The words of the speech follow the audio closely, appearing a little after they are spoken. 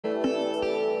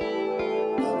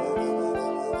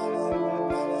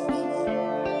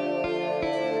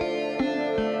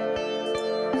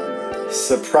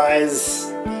surprise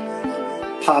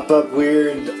pop-up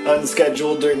weird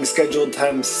unscheduled during scheduled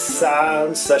time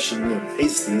sound session with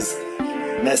Pasties.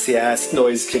 Messy ass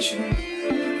noise kitchen.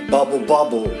 Bubble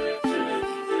bubble.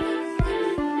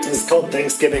 It's called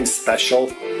Thanksgiving Special.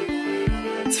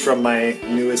 It's from my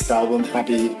newest album,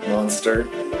 Happy Monster.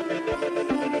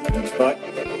 And fuck,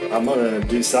 I'm gonna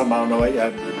do something, I don't know what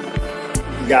yet.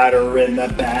 Got her in the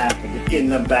bag,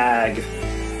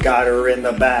 Got her in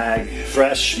the bag.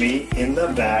 Fresh meat in the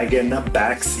bag in the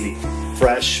backseat.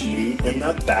 Fresh meat in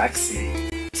the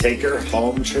backseat. Take her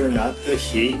home, turn up the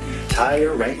heat. Tie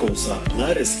her ankles up,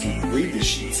 let us ski. Read the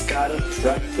sheets, gotta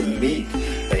prep the meat.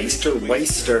 Baste her,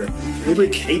 waste her.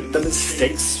 Lubricate the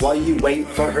mistakes while you wait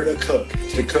for her to cook.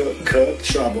 To cook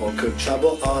trouble. Cook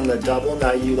trouble on the double.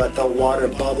 Now you let the water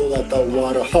bubble, let the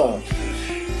water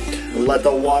Let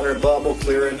the water bubble,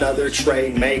 clear another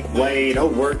tray. Make way to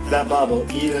work that bubble.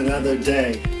 Eat another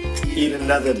day. Eat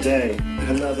another day.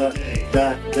 Another day.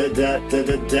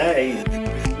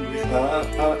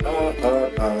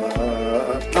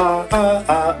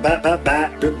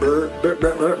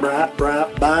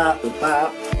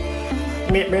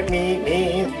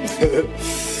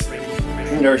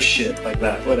 Nurse shit like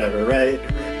that, whatever, right?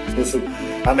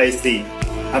 I'm AC.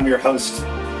 I'm your host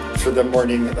for the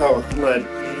morning. Oh, I'm gonna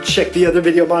check the other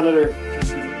video monitor.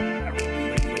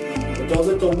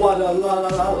 Let the water la la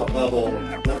la bubble.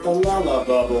 Let the la la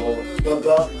bubble.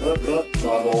 Bubble.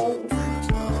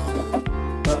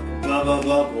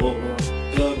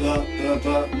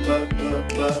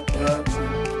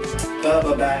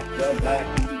 Bubble back.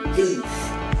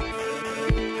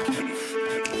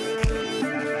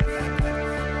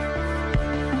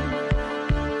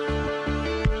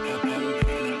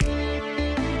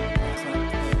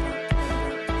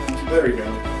 There we go.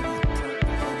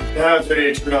 Now it's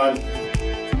ready to turn on.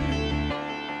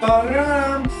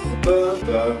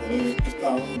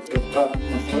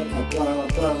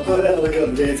 That look,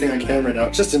 I'm dancing on camera now,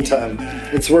 just in time.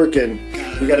 It's working.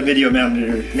 We got a video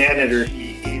manager.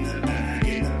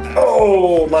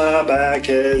 Oh, my back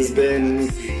has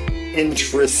been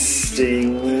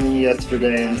interesting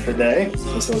yesterday and today.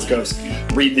 So let's go.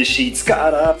 Read the sheets,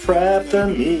 gotta prep the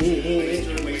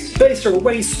meat. Baster,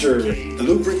 waster,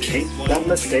 lubricate the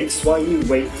mistakes while you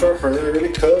wait for her to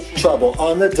cook trouble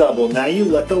on the double. Now you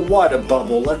let the water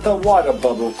bubble,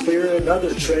 clear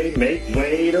another tray, make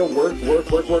way to work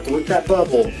that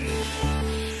bubble.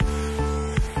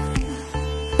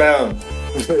 Boom.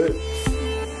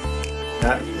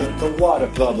 Now let the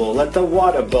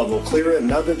water bubble, clear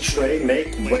another tray,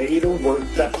 make way to work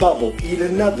that bubble, eat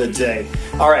another day.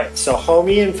 Alright, so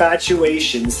homie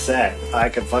Infatuation set. I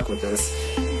can fuck with this.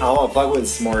 I want to fuck with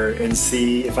this more and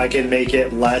see if I can make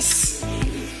it less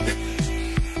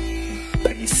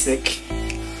basic.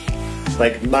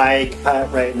 Like my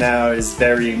cut right now is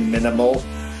very minimal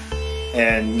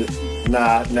and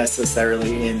not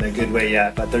necessarily in a good way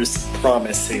yet, but there's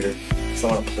promise here. So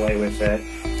I want to play with it.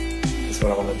 That's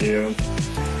what I want to do.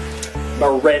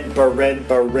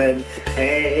 Barren,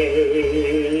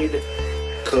 paid.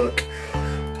 Cook.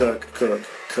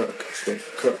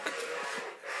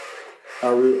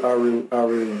 Aru,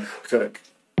 cook.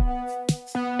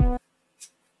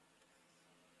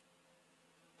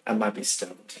 I might be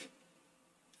stoned.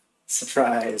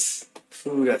 Surprise.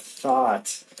 Who'd have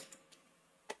thought?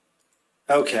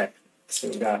 Okay, so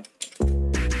we got.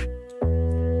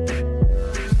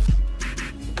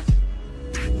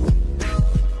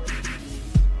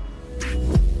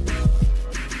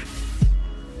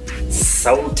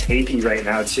 So tapey right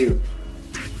now, too.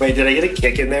 Wait, did I get a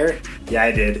kick in there? Yeah,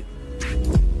 I did.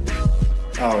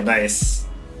 Oh, nice.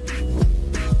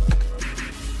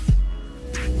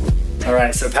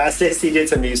 Alright, so past days he did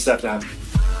some new stuff now.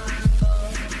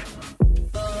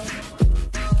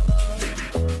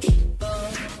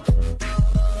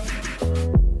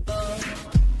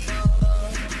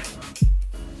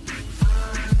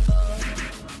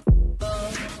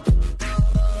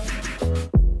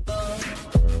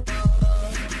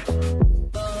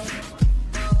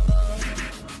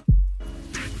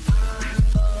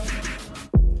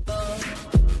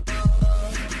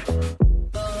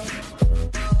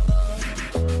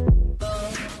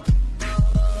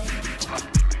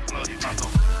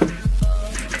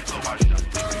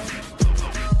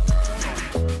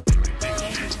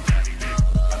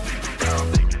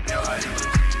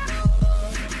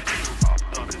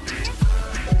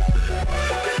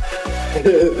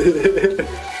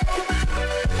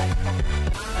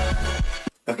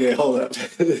 Okay, hold up.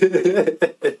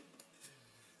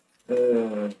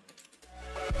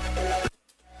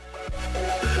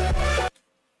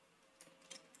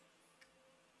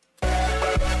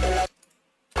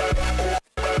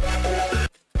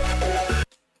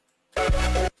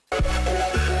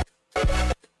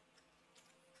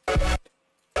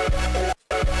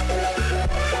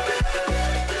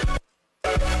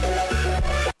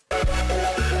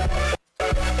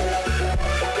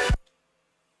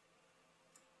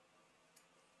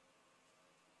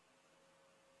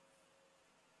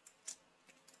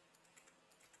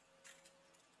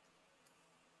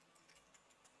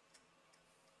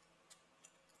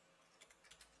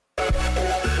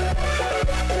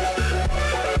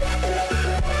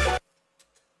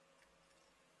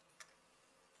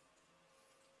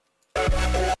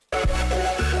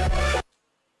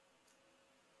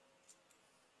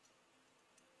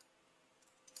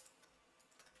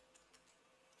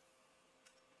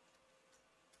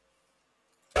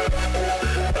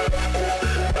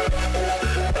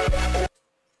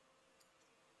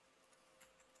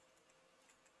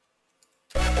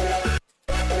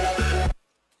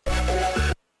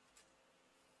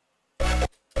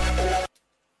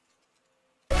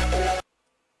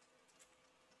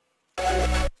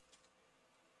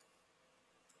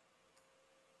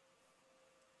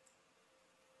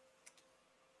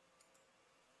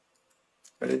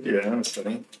 What did you do? That was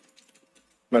funny.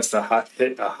 Must have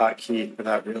hit a hotkey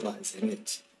without realizing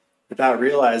it. Without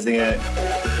realizing it.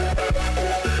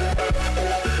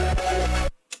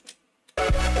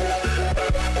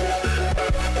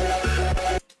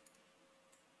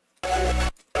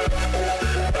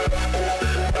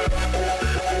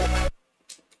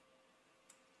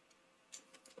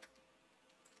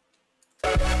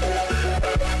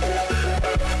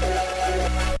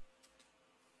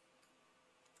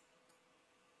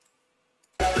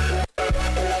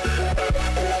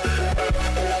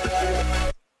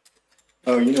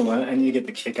 Oh, you know what? I need to get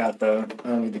the kick out though. I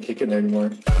don't need the kick in there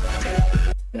anymore.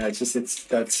 Yeah,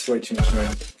 that's way too much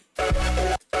noise.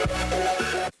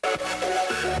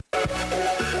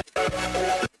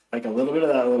 Like a little bit of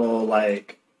that little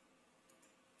like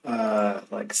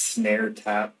snare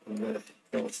tap of the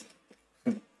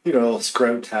little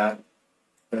scrote tap,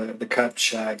 the cup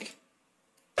check.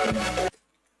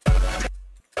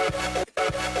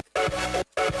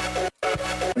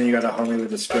 And you got a homie with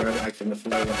the scrote acting the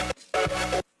fool.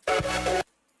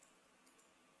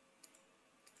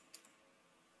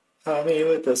 Homie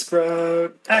with the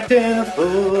scrote acting a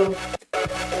fool.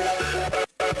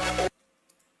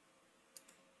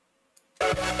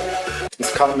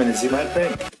 As common as you might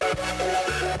think.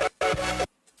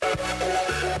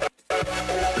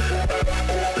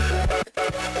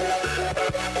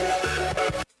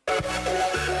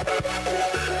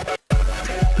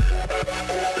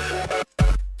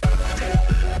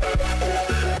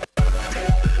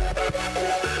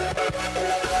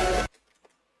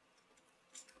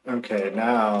 Okay,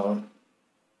 now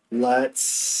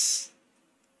let's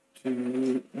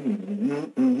do.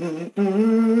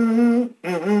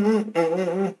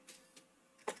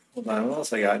 Hold on, what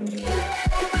else I got in here?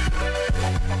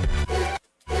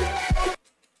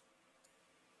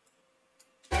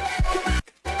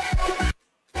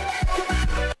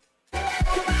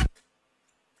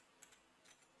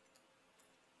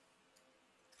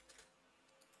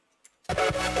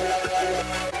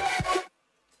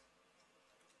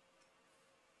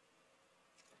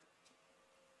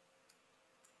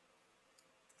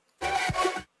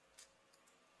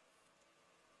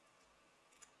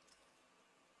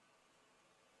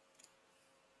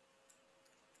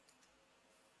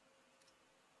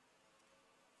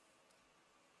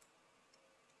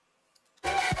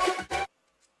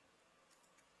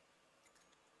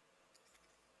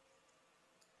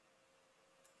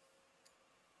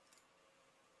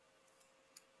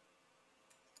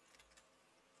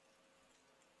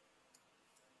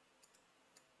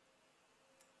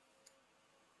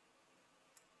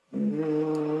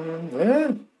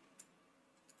 Yeah.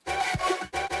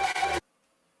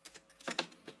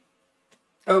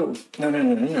 Oh, no,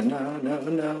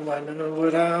 I know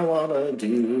what I want to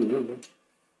do.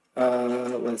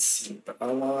 Let's see, but I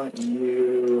want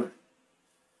you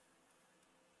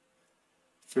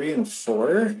 3 and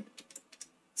 4.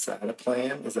 Is that a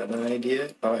plan? Is that an idea?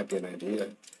 Oh, might be an idea.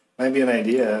 Might be an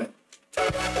idea.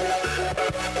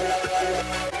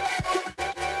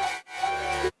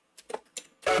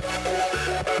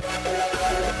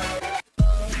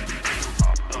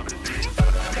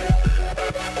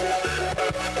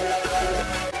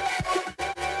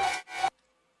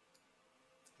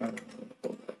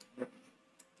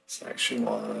 Section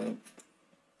 1.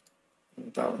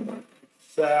 That one like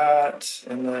that.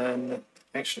 And then,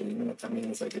 actually, you know what that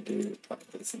means? I could do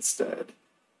this instead.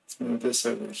 Let's move this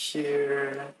over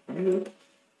here. And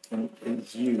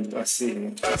you, I see.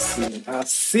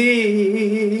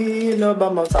 No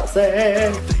vamos a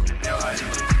hacer.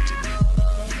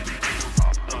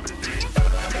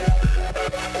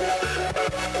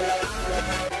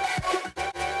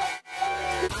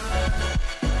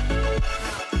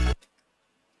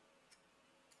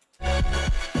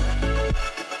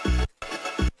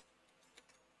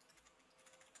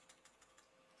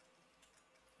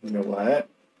 You know what?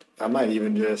 I might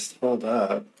even just hold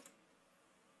up.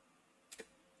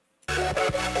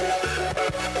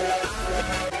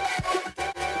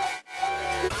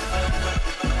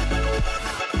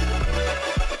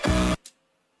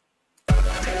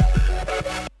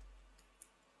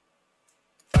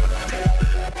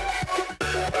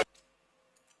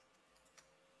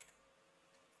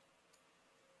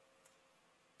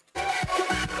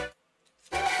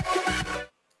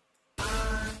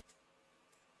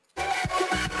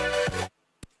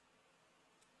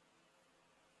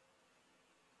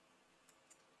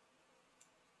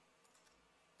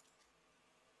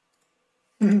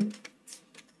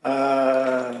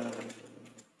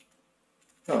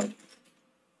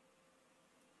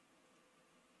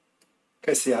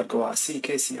 Que si algo así,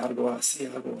 que si algo así,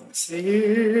 algo así,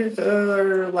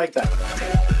 like that.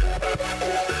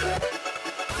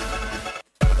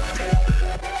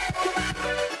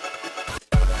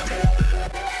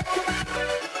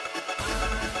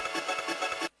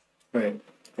 Wait,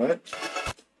 what?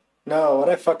 No,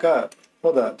 what'd I fuck up?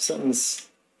 Hold up, something's...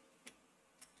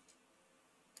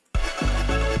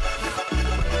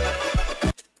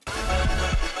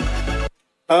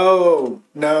 Oh,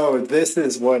 no, this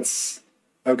is what's...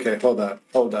 Okay, hold up.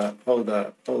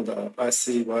 I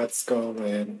see what's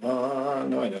going on.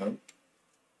 No, I don't.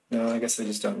 No, I guess I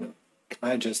just don't know.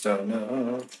 I just don't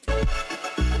know.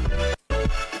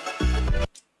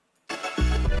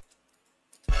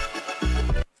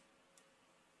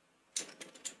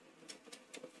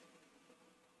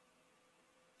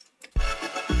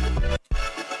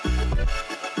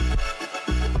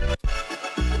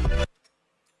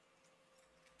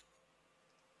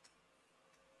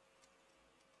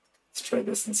 Try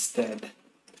this instead.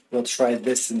 We'll try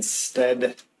this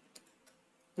instead.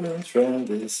 We'll try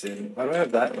this in... Why do I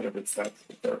have that? Whatever it's that.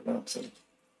 No, so.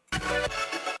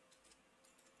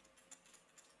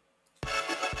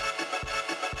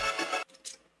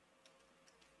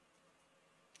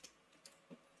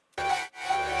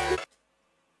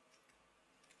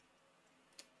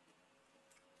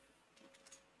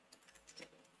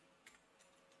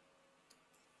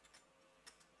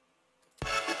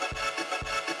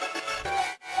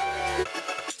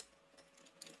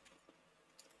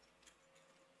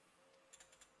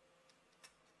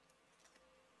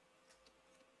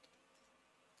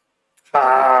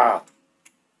 Ah!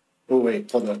 Oh, wait,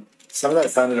 hold on. Some of that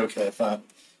sounded okay, I thought.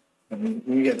 I mean,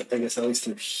 we can get, I guess, at least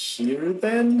through here,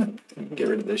 then? We can get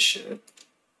rid of this shit.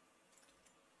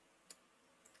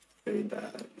 Fade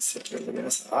that. I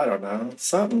guess. I don't know.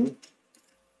 Something.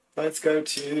 Let's go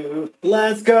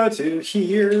to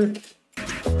here.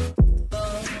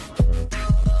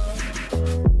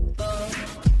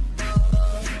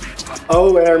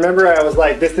 Oh, and I remember I was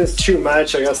like, this is too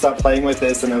much, I gotta stop playing with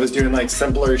this, and I was doing like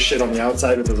simpler shit on the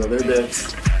outside with those other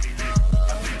bits.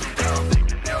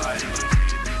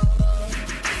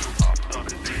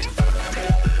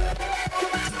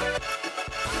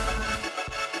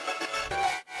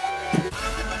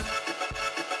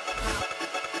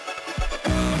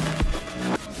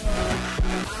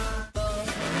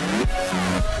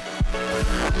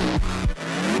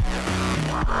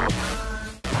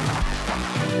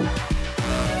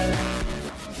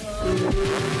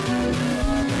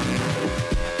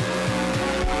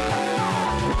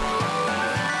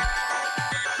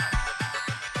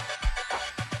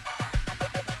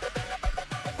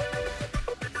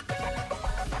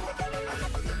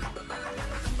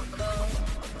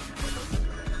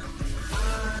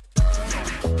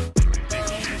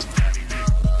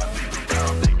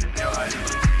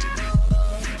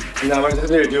 Now I'm just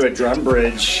going to do a drum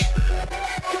bridge.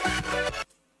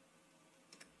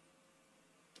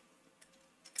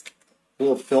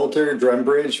 Little filter, drum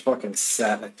bridge, fucking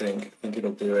set, I think. I think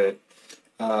it'll do it.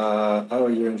 Oh,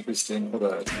 you're interesting. Hold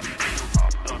on.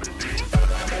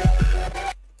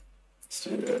 Let's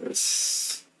do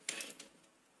this.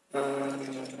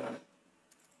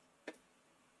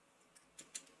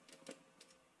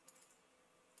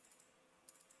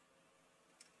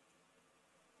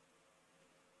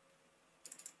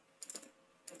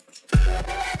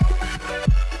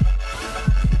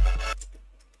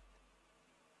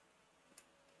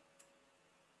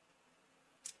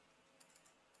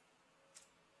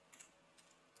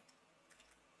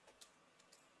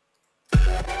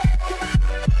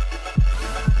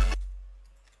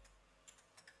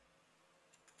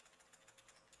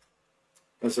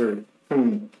 Those are,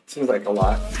 seems like a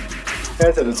lot.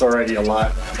 I said it's already a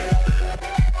lot.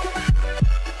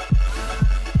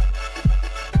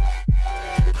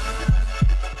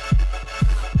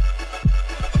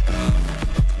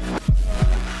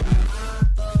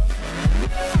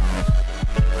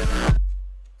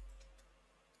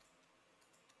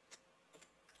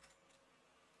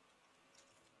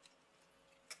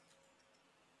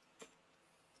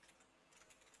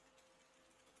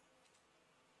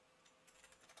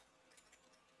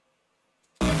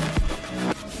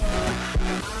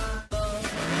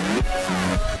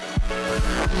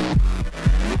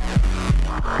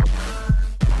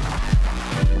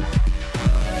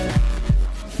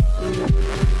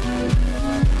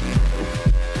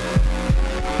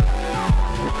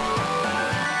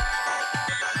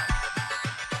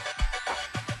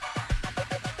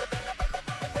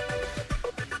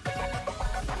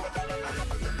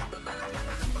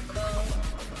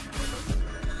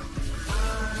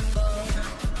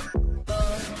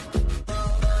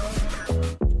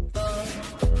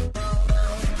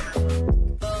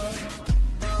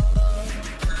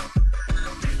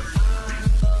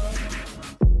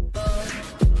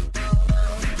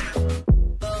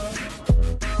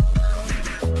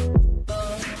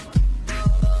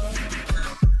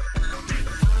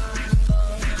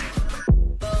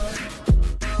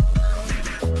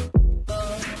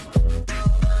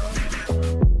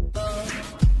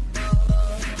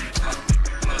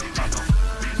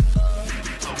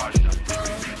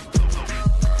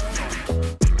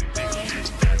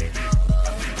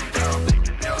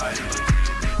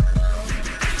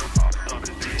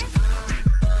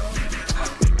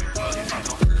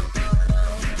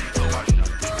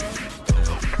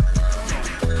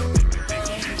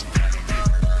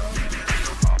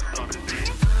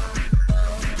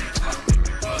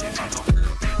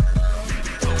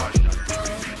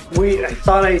 I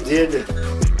thought I did.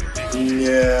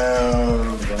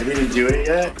 No, I didn't do it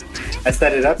yet. I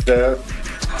set it up though.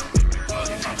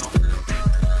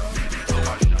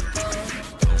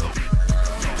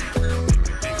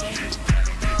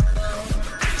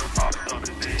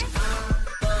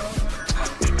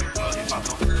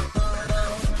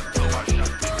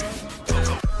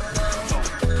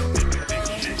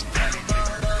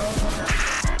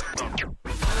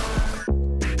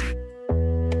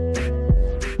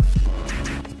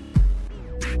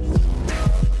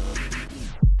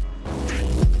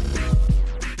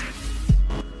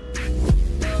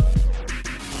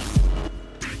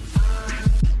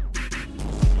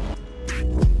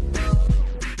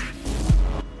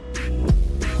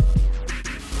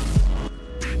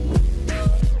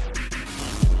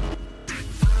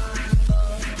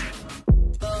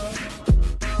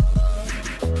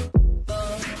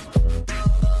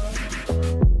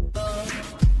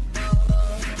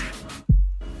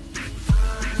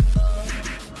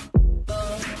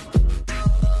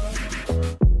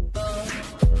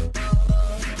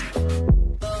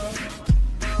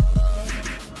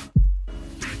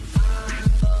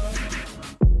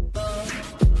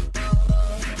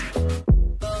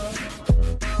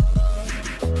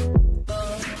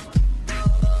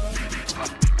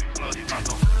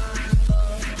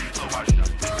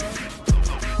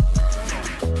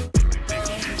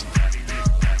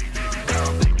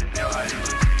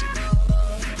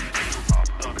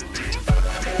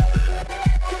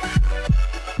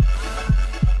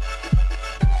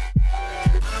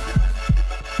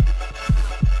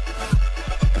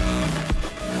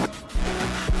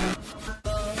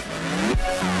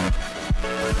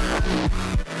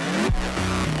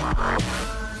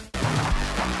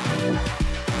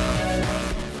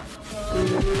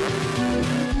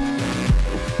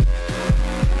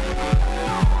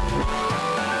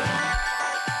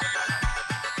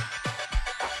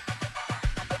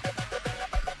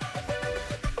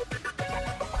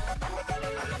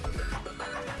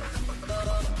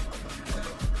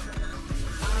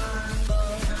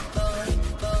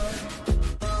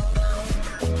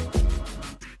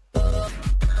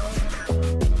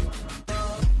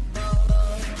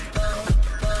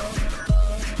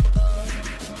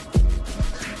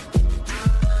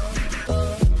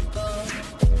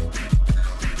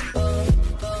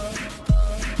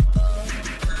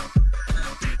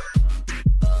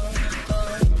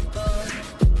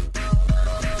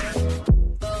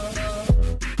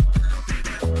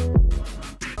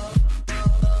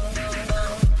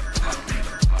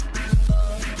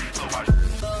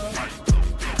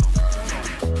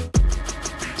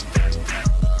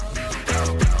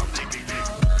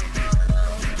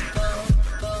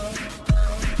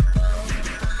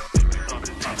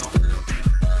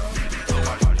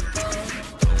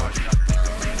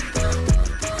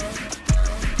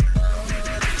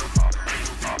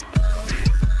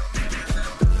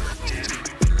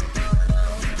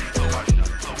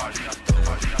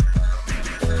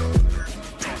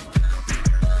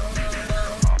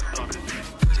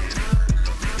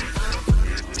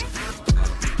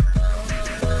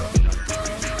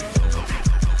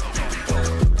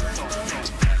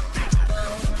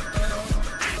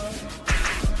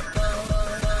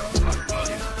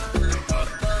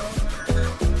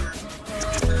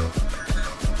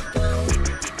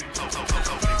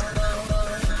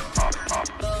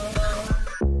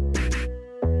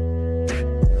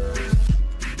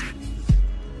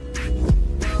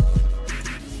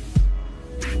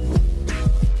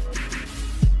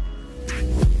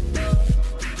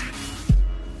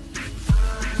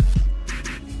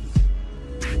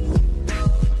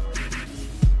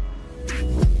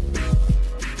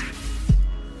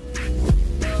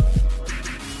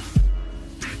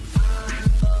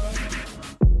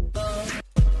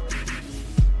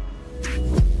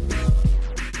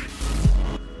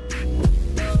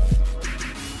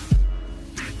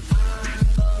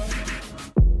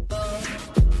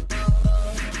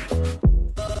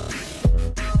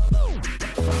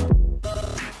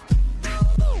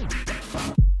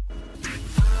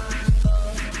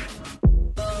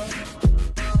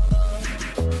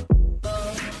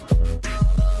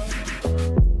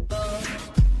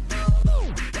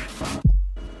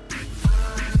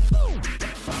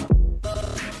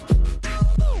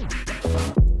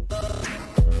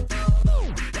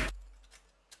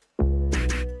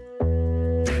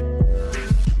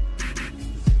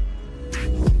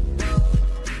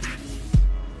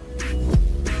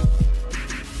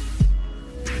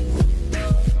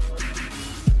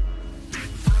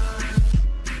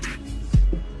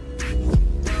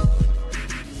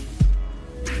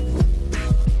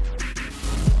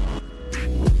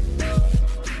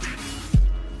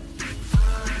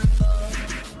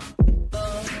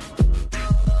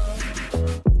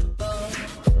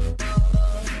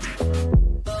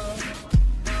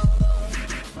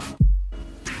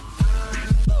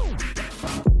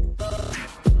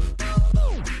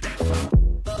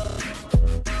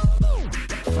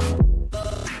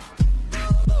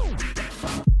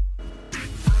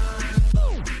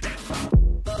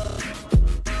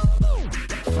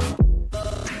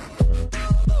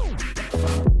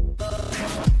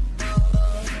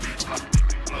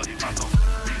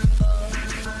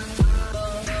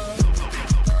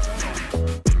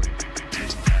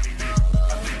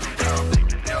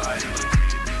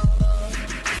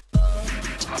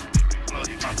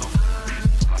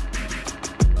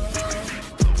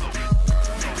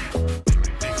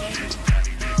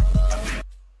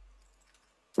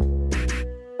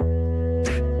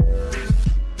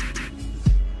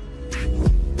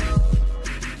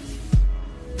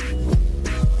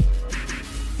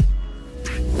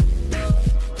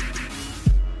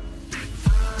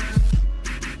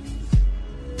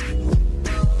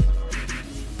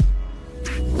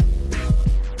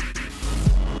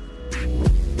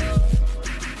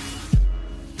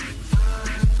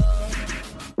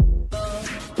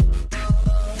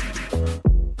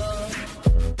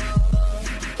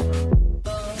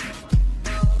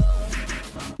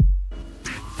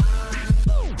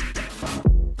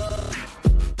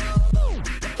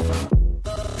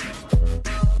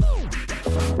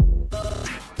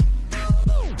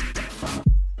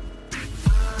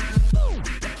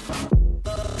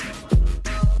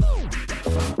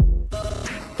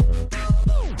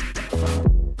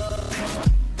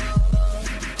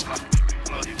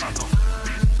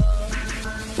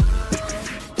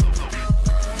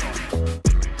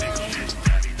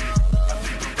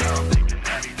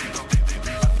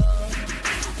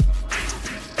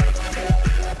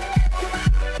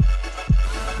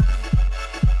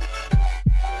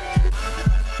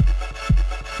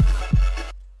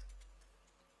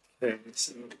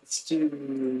 So let's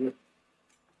do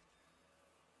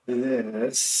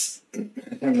this. I'm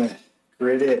gonna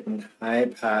grid it and high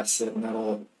pass it, and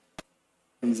that'll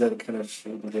use that kind of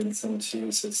faded in some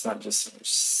too, so it's not just so much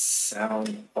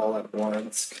sound all at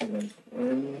once. Coming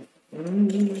in.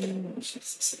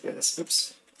 Jesus, I guess.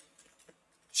 Oops.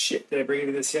 Shit, did I bring you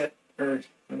to this yet? Or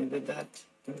when I did that?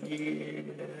 Yeah,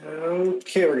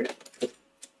 okay, we're good.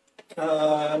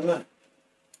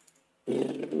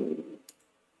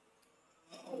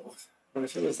 What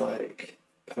if it was like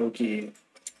pokey,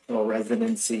 little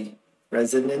resonancy?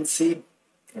 Resonancy?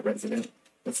 Or resident?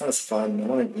 That sounds fun. I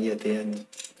want an E at the end.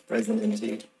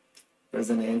 Resonancy.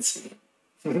 Resonancy.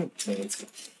 Nancy.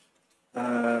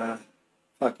 Fuck,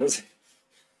 what was it?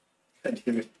 God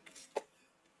damn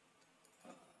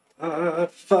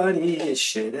it. Funniest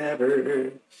shit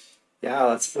ever. Yeah,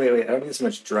 let's wait. I don't need so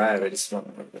much drive. I just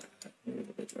want more of that.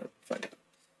 Find out.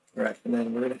 All right, and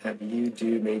then we're gonna have you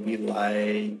do maybe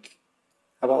like,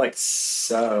 how about like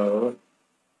so?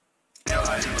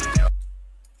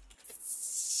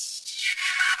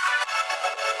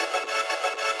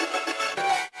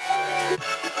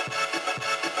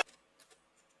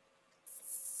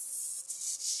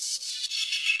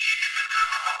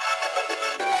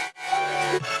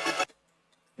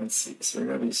 Let's see, so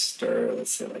we're gonna start,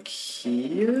 let's say like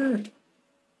here,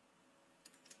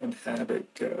 and have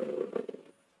it go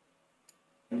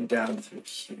down through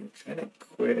here, kind of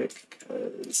quick,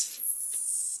 because,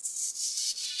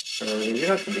 oh, you're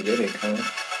not the beginning, huh?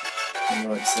 I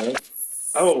know like so.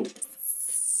 Oh!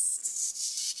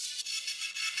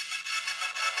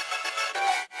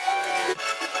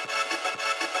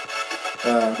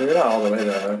 Maybe not all the way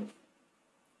though.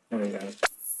 There we go.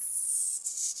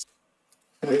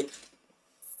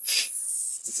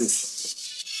 This is...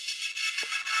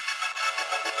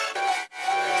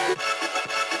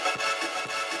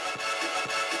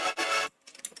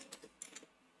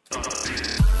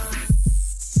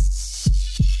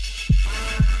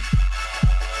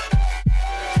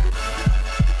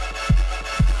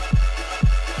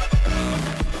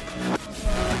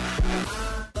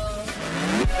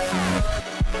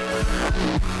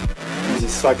 There's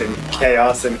just fucking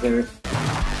chaos in here.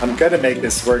 I'm gonna make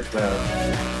this work though.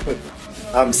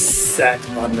 I'm set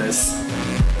on this.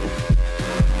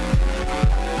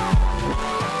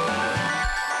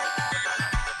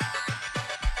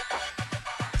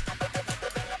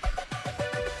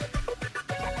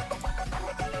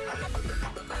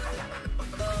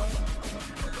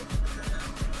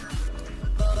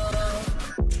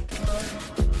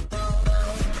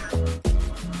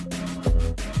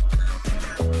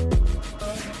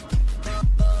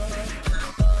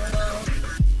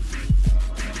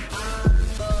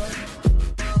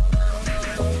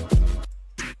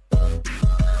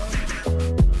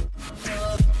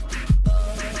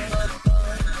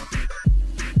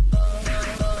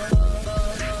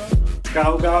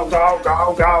 Go, go, go,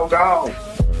 go, go, go!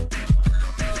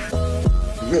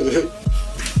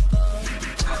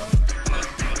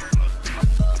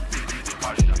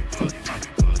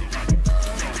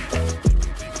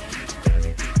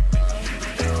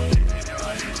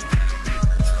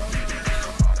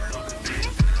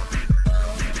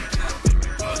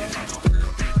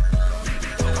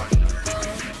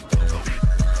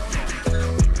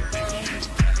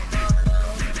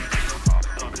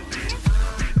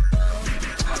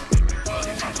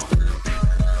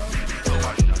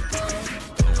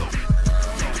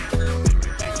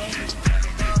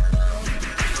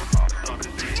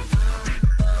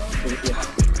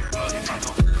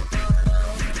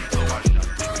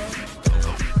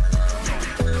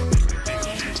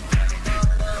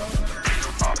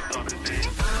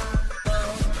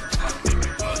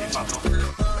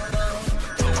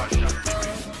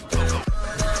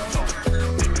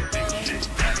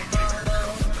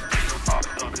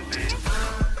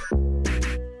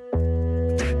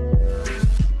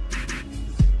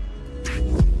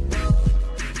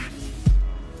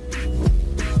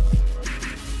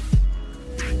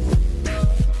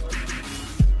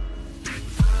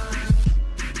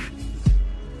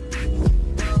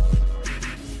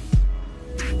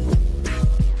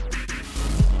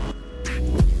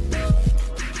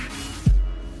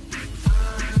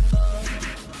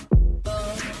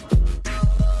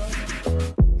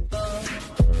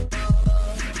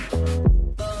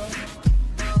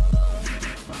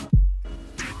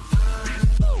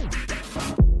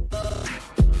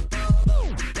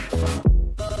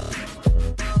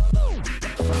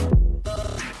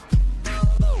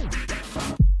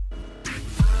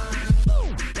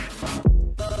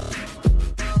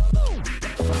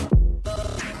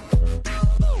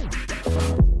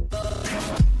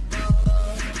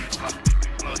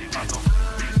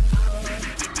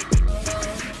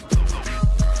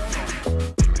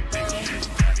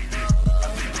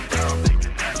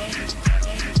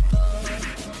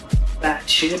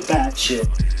 shit, bat shit.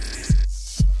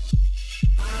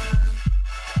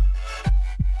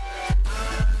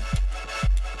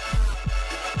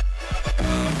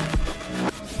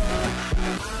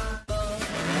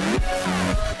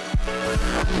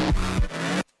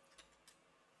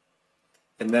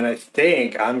 And then I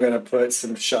think I'm gonna put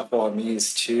some shuffle on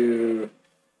these too,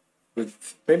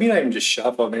 with maybe not even just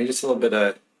shuffle, maybe just a little bit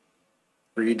of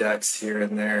redux here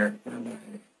and there.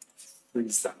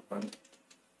 Freeze that one.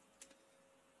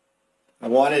 I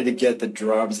wanted to get the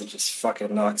drums that just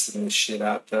fucking knock some of this shit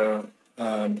out though,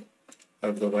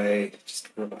 of the way, just to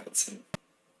provide some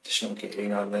additional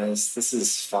gating on this. This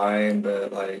is fine,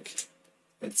 but like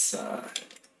it's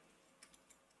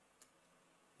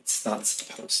not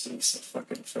supposed to be so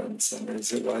fucking front and center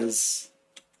as it was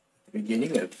at the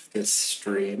beginning of this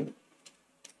stream.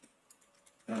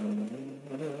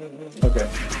 Okay.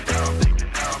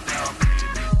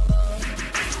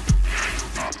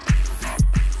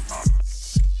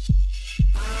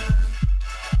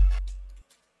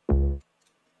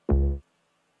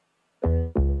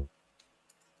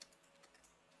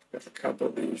 Got a couple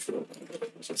of these real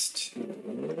quick, just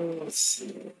to, let's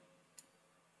see.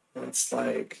 It's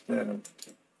like,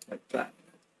 like that.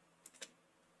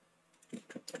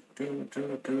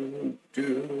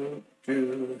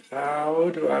 How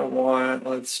do I want,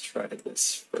 let's try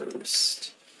this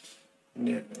first.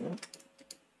 No.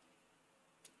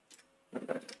 All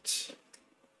right.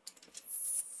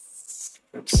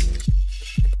 Oops.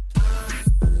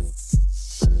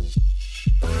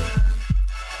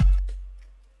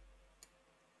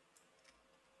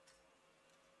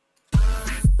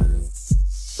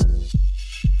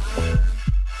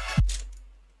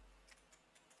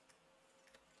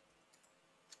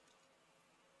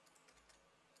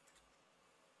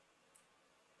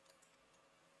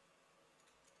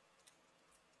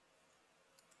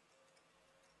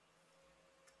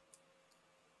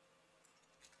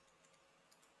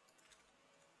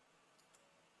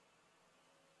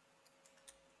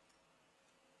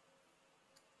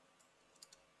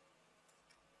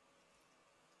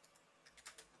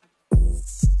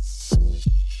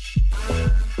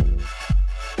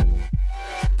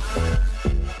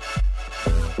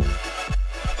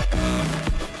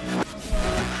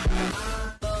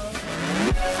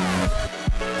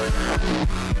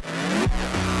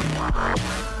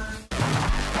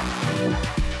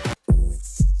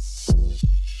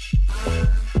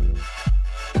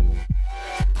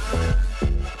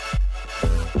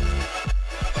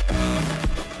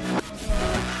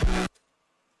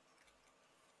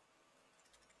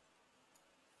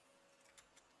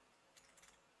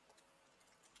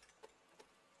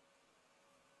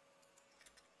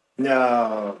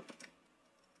 No.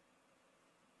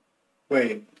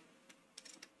 Wait.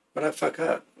 What did I fuck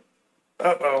up?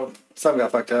 Uh-oh. Something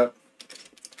got fucked up.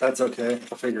 That's okay.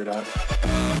 I'll figure it out.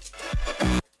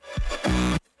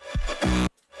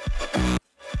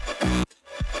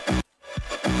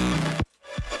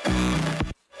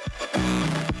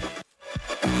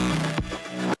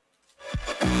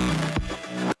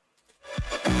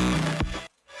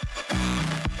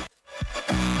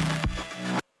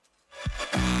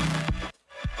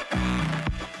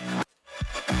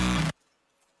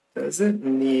 Does it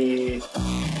need...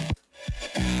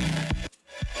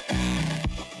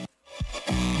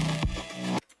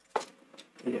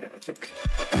 Yeah, I think...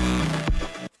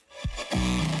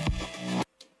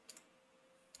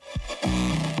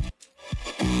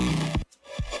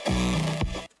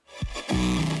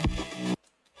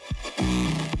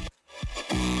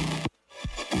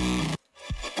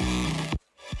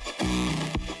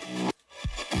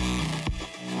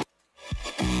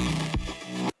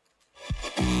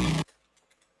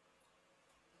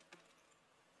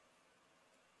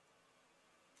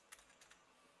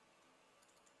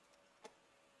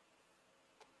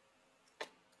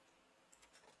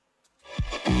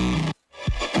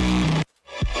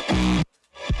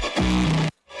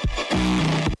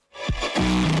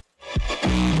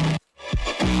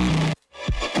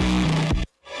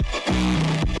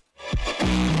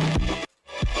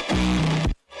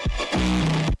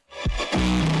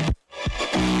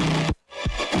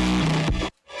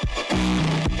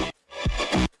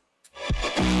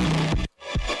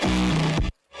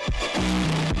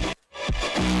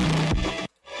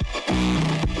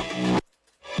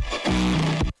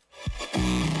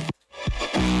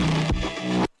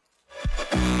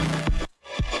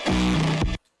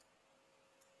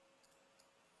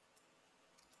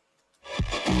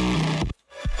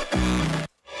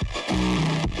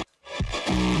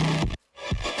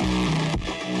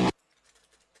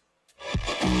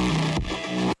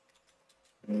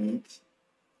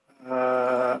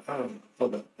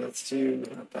 let's do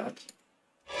that.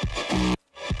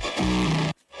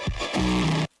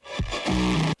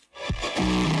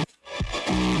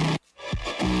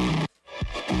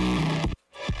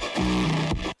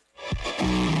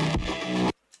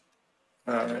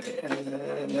 All right, and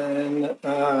then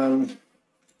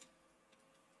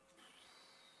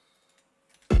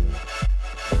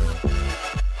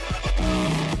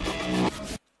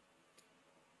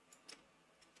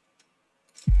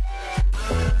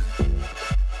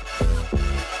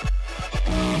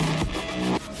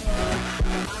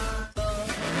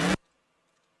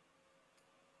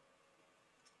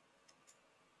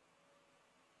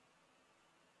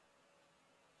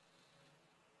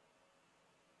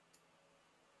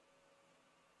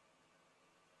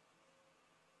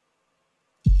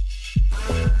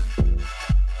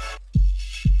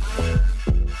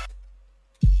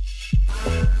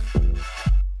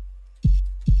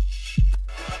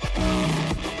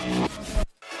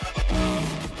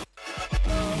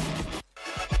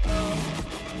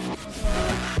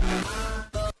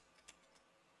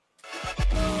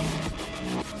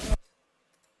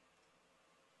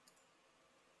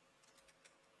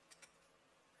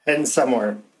heading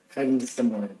somewhere. Heading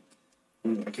somewhere.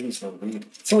 Ooh, I can use more weed.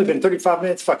 It's only been 35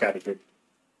 minutes. Fuck out of here.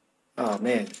 Oh,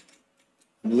 man.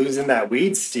 I'm losing that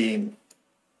weed steam.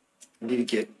 I need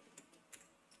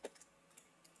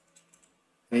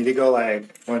to go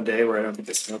like one day where I don't get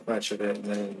to smoke much of it, and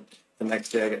then the next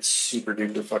day I get super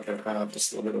duper fucking high off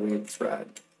just a little bit of weed. It's rad.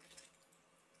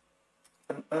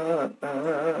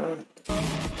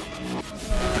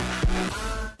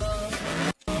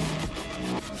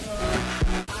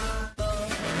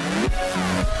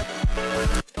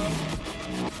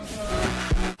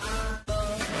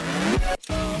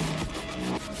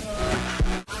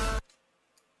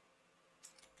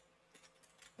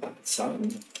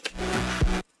 Something.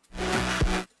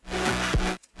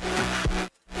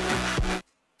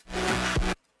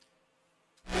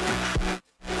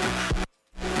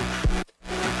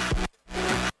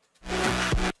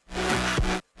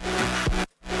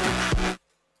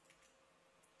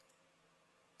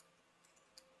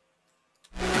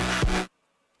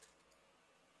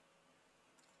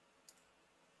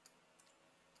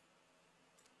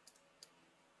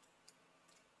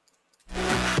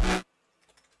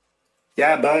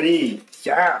 Yeah, buddy.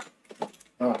 Yeah.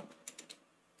 Oh.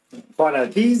 One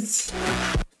of these.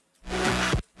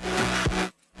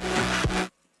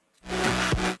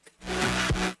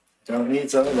 Don't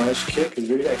need so much kick because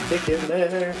we got kick in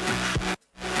there.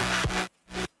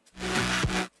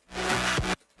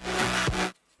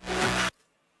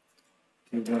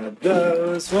 One of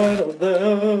those. One of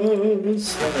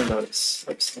those. One of those.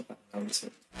 Oops.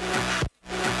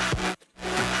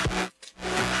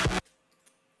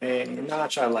 Hey,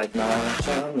 notch, I like notch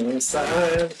on the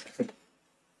side.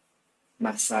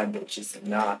 My side bitch is a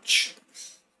notch.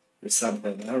 Or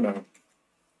something. I don't know.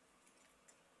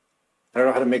 I don't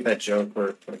know how to make that joke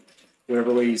work, but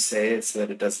whatever way you say it so that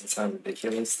it doesn't sound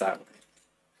ridiculous, that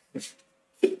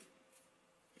way.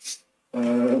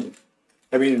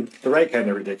 I mean, the right kind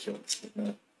of ridiculous, but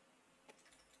not.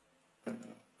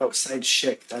 Oh, side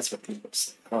chick. That's what people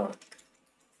say. Huh.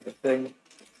 The thing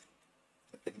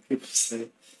people say.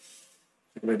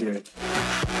 What do I do?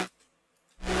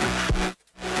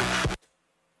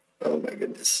 Oh my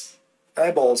goodness.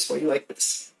 Eyeballs, why do you like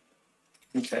this?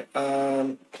 Okay,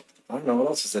 I don't know, what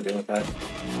else was I doing with that?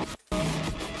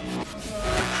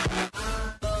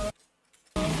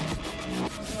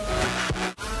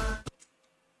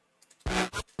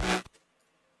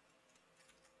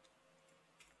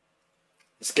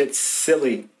 Let's get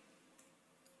silly.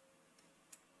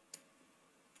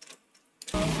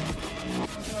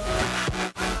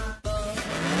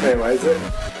 Wait, why is it?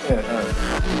 Yeah,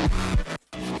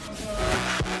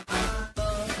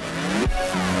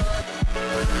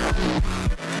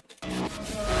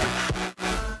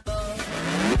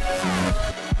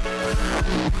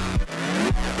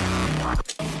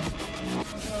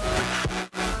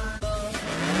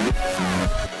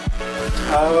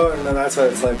 oh, no, that's why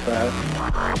it's like that.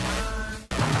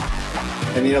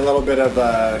 I need a little bit of,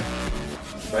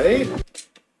 right?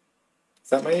 Is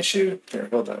that my issue? Here,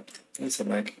 hold up. I need some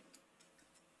mic.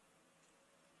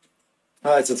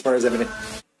 Oh, it's as far as everything.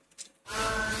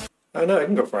 Oh no, I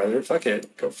can go farther. Fuck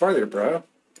it. Go farther, bro.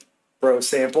 Bro,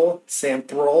 sample.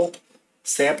 Sample.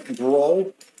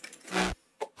 Sample.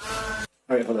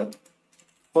 Alright, hold up.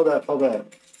 Hold up, hold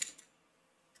up.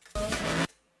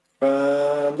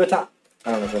 From the top.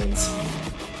 I don't know what that means.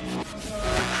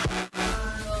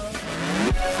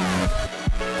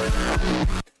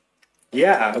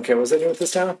 Yeah, okay, what was I doing with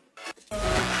this now?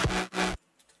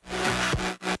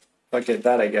 Fucking fuck it,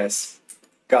 that I guess.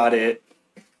 Got it.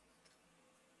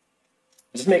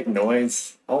 Just make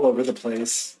noise all over the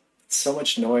place. So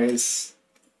much noise.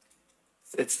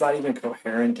 It's not even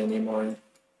coherent anymore.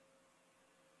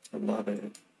 I love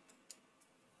it.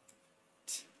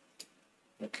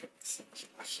 Okay, so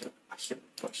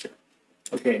here.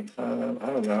 Okay, I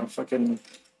don't know. Fucking,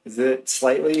 is it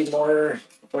slightly more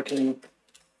fucking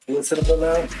listenable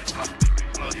now?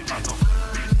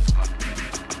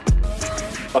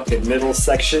 Fucking middle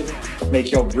section,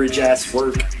 make your bridge ass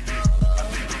work.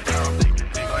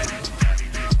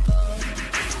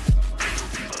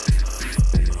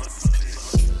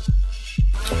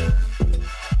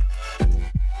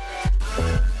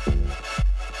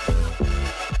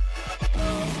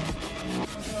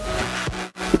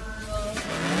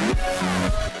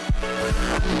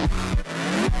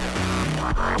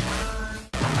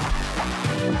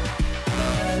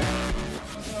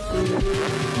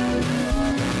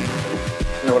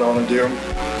 You know what I want to do?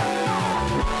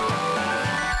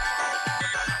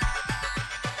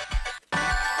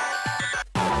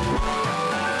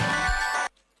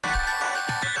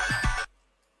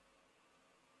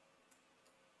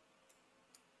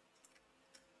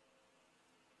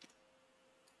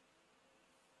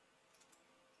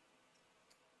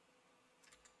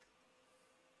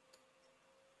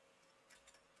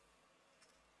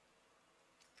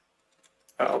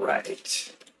 All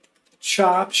right.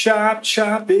 Chop, chop,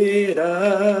 chop it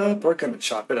up. We're gonna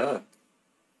chop it up.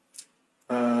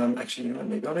 Actually, you know what?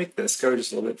 Maybe I'll make this go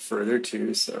just a little bit further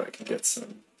too, so I can get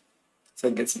some. So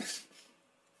I can get some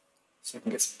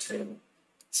tail.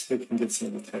 So I can get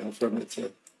some of the tail from it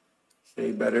to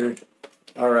say better.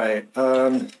 All right.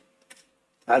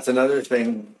 That's another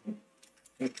thing. I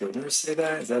think boomers say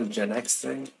that. Is that a Gen X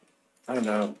thing? I don't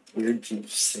know. Weird people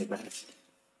say that.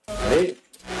 Right?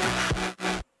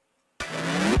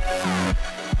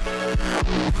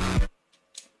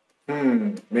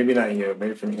 Maybe not you,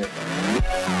 maybe from here.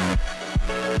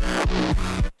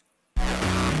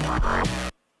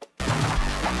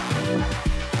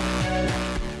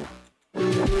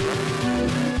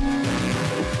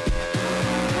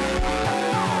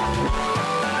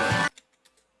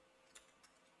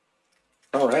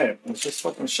 Alright, let's just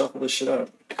fucking shuffle this shit up.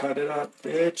 Cut it up,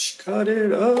 bitch. Cut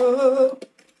it up.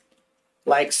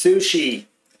 Like sushi.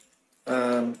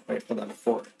 Wait, hold on,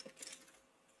 4.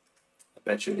 I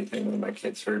bet you anything one of my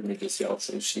kids heard me just yell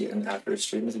sushi and after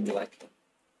streams and be like,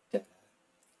 yeah.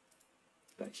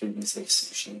 Did I hear you say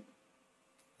sushi? And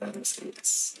I'm gonna say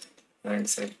yes. And I'm gonna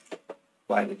say,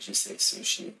 why did you say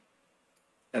sushi?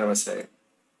 And I'm gonna say,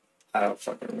 I don't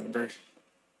fucking remember.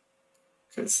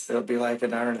 Because it'll be like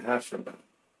an hour and a half from now.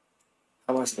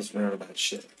 How am I supposed to remember that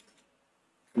shit?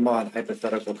 Come on,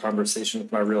 hypothetical conversation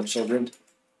with my real children.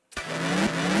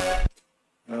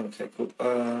 Okay, cool.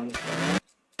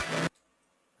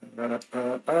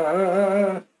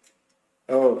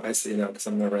 Oh, I see now, because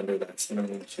I'm going to render that. So I'm going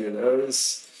to need 2 of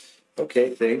those. Okay,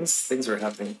 things are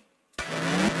happening.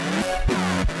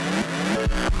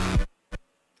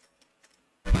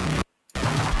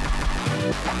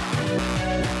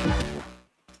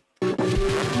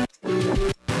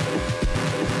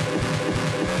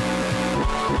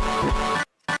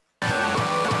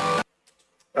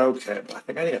 Okay, I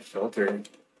think I need a filter.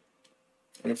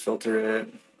 I need to filter it.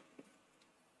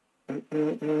 I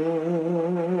don't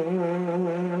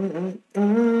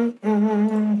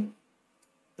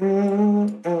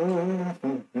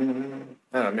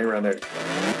know, maybe around there.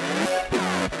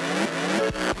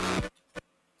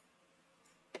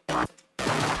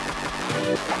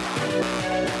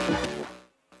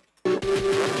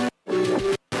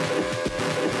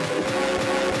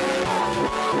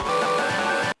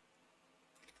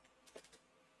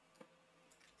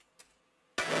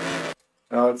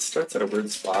 Oh, it starts at a weird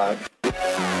spot.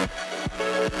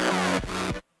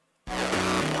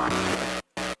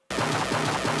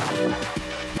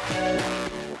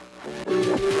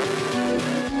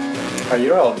 Oh,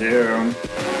 you all do.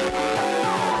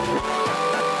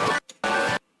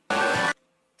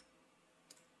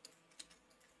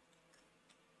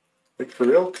 Like, for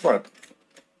real? Come on.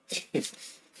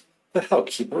 The hell,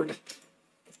 keyboard?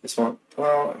 This one?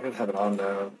 Well, I'm gonna have it on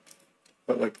now.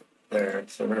 But, like, there.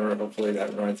 So remember, hopefully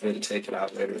that reminds me to take it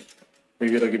out later.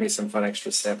 Maybe it'll give me some fun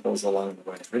extra samples along the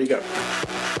way. Ready, go.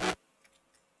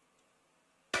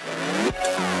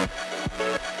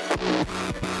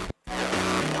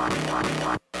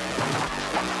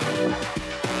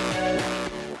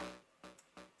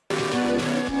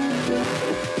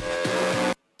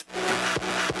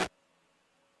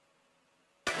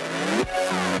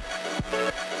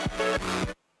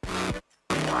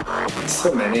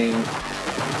 So many.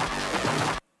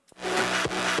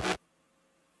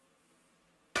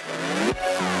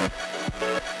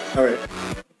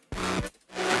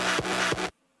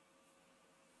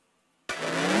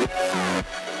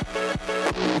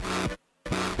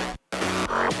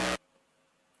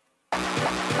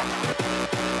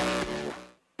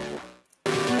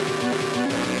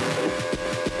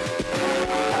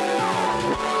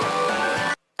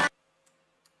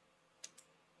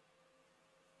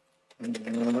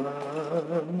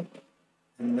 drum.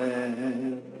 And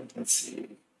then, let's see.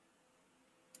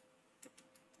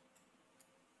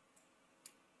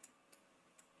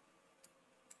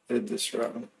 I did this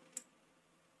wrong.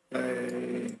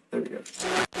 There we go.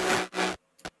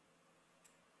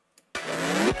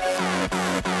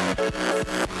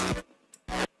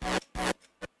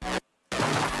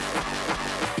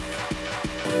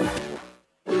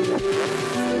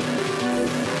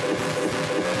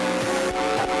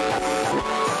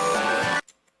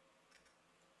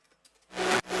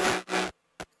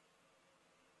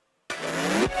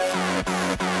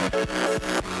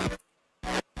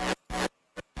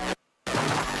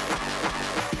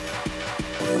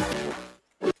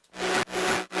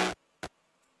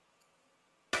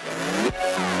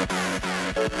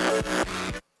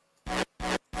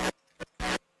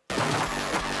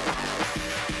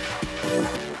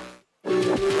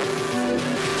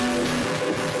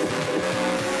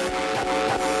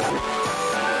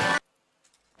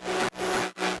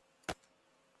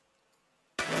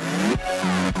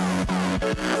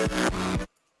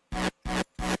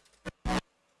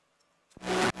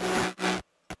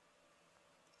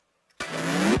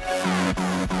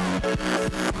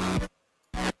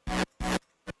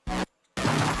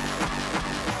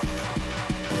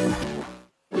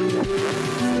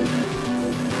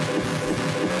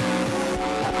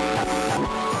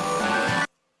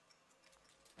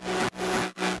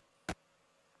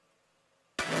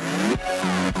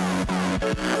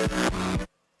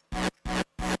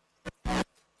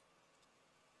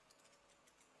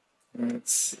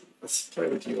 Let's see. Let's play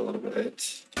with you a little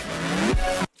bit.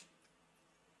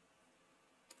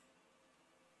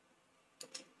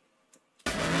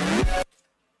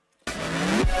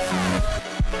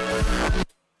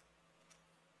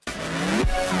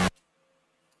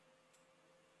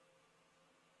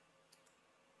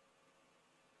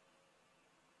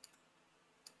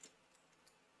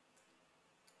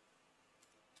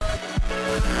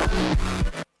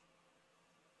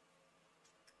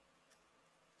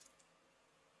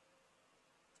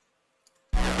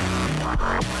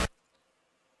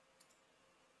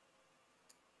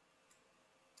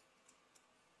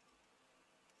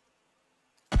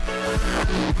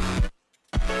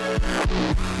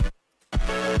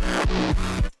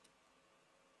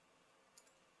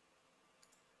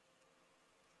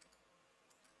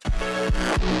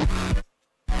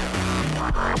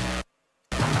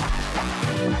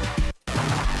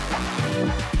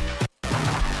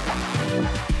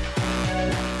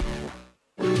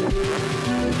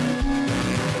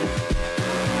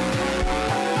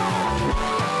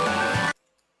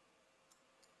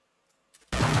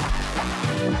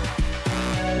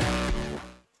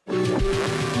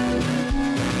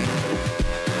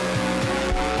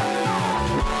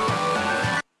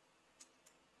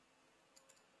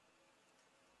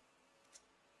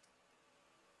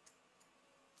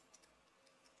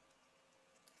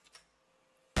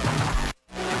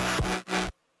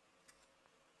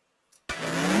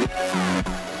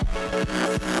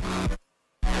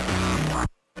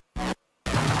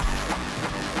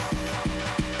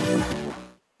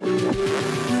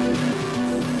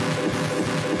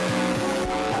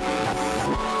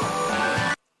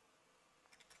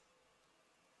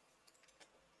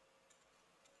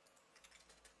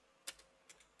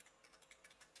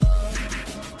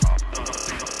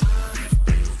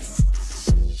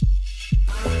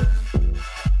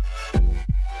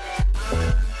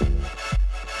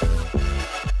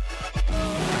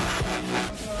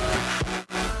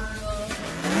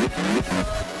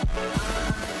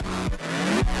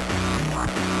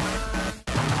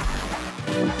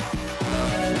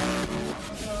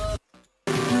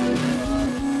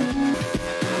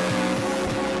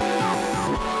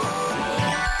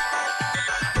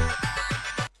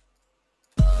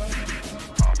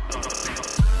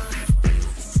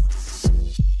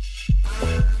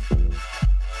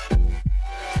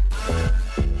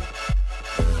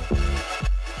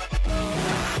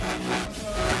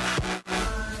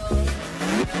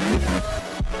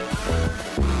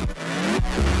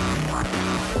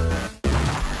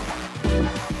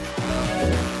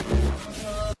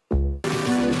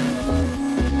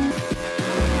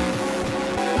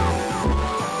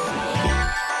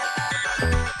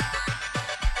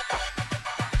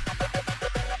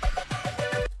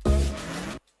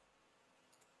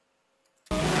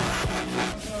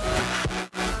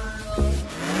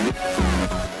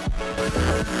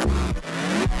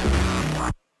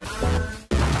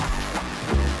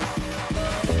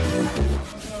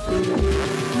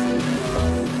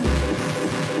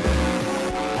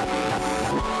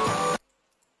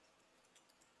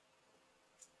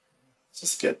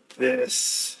 Just get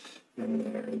this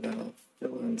in there, and then I'll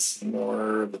fill in some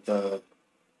more of the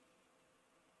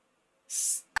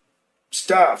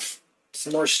stuff.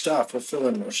 Some more stuff. We'll fill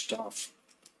in more stuff.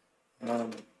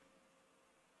 But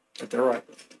there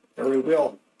we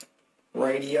will.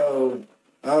 Radio.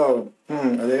 Oh,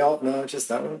 are they all? No, just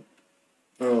that one.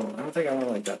 Oh, I don't think I want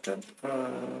to like that then.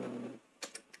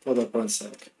 Hold up one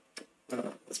sec.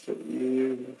 Let's put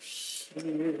you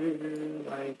here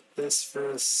like this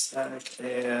for a sec,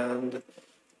 and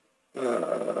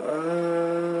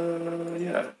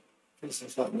yeah, just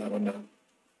flatten that one down.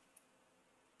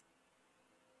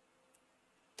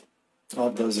 All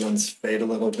those ones fade a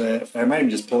little bit. I might even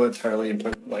just pull it entirely and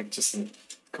put like just a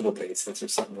couple bass hits or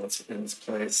something that's in its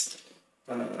place.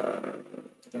 Now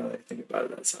that I think about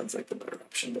it, that sounds like the better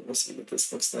option, but we'll see what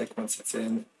this looks like once it's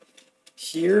in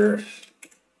here,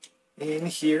 in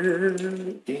here,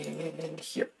 in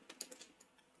here.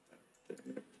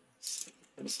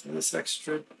 There's this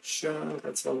extra chunk,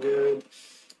 that's all good.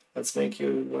 Let's make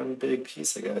you one big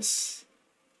piece, I guess.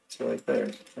 So like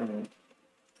there. All right.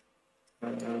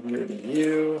 Weird to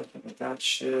you, like that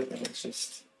shit, and let's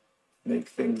just make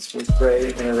things look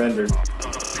great in a render.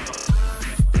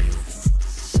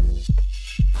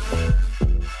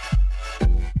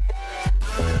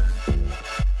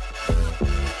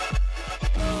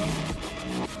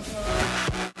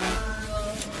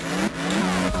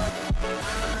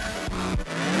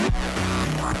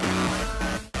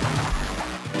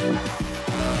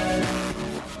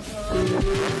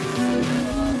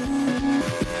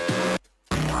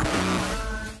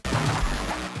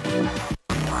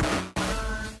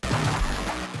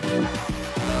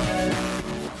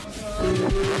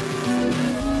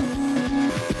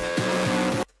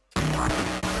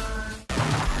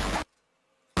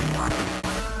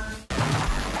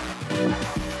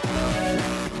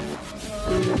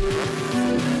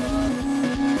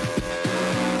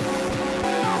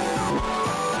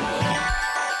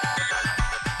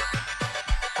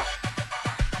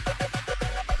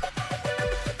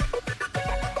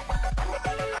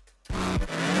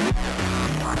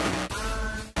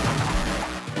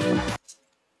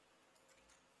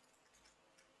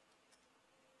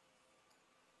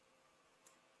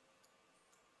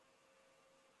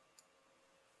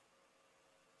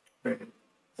 Right.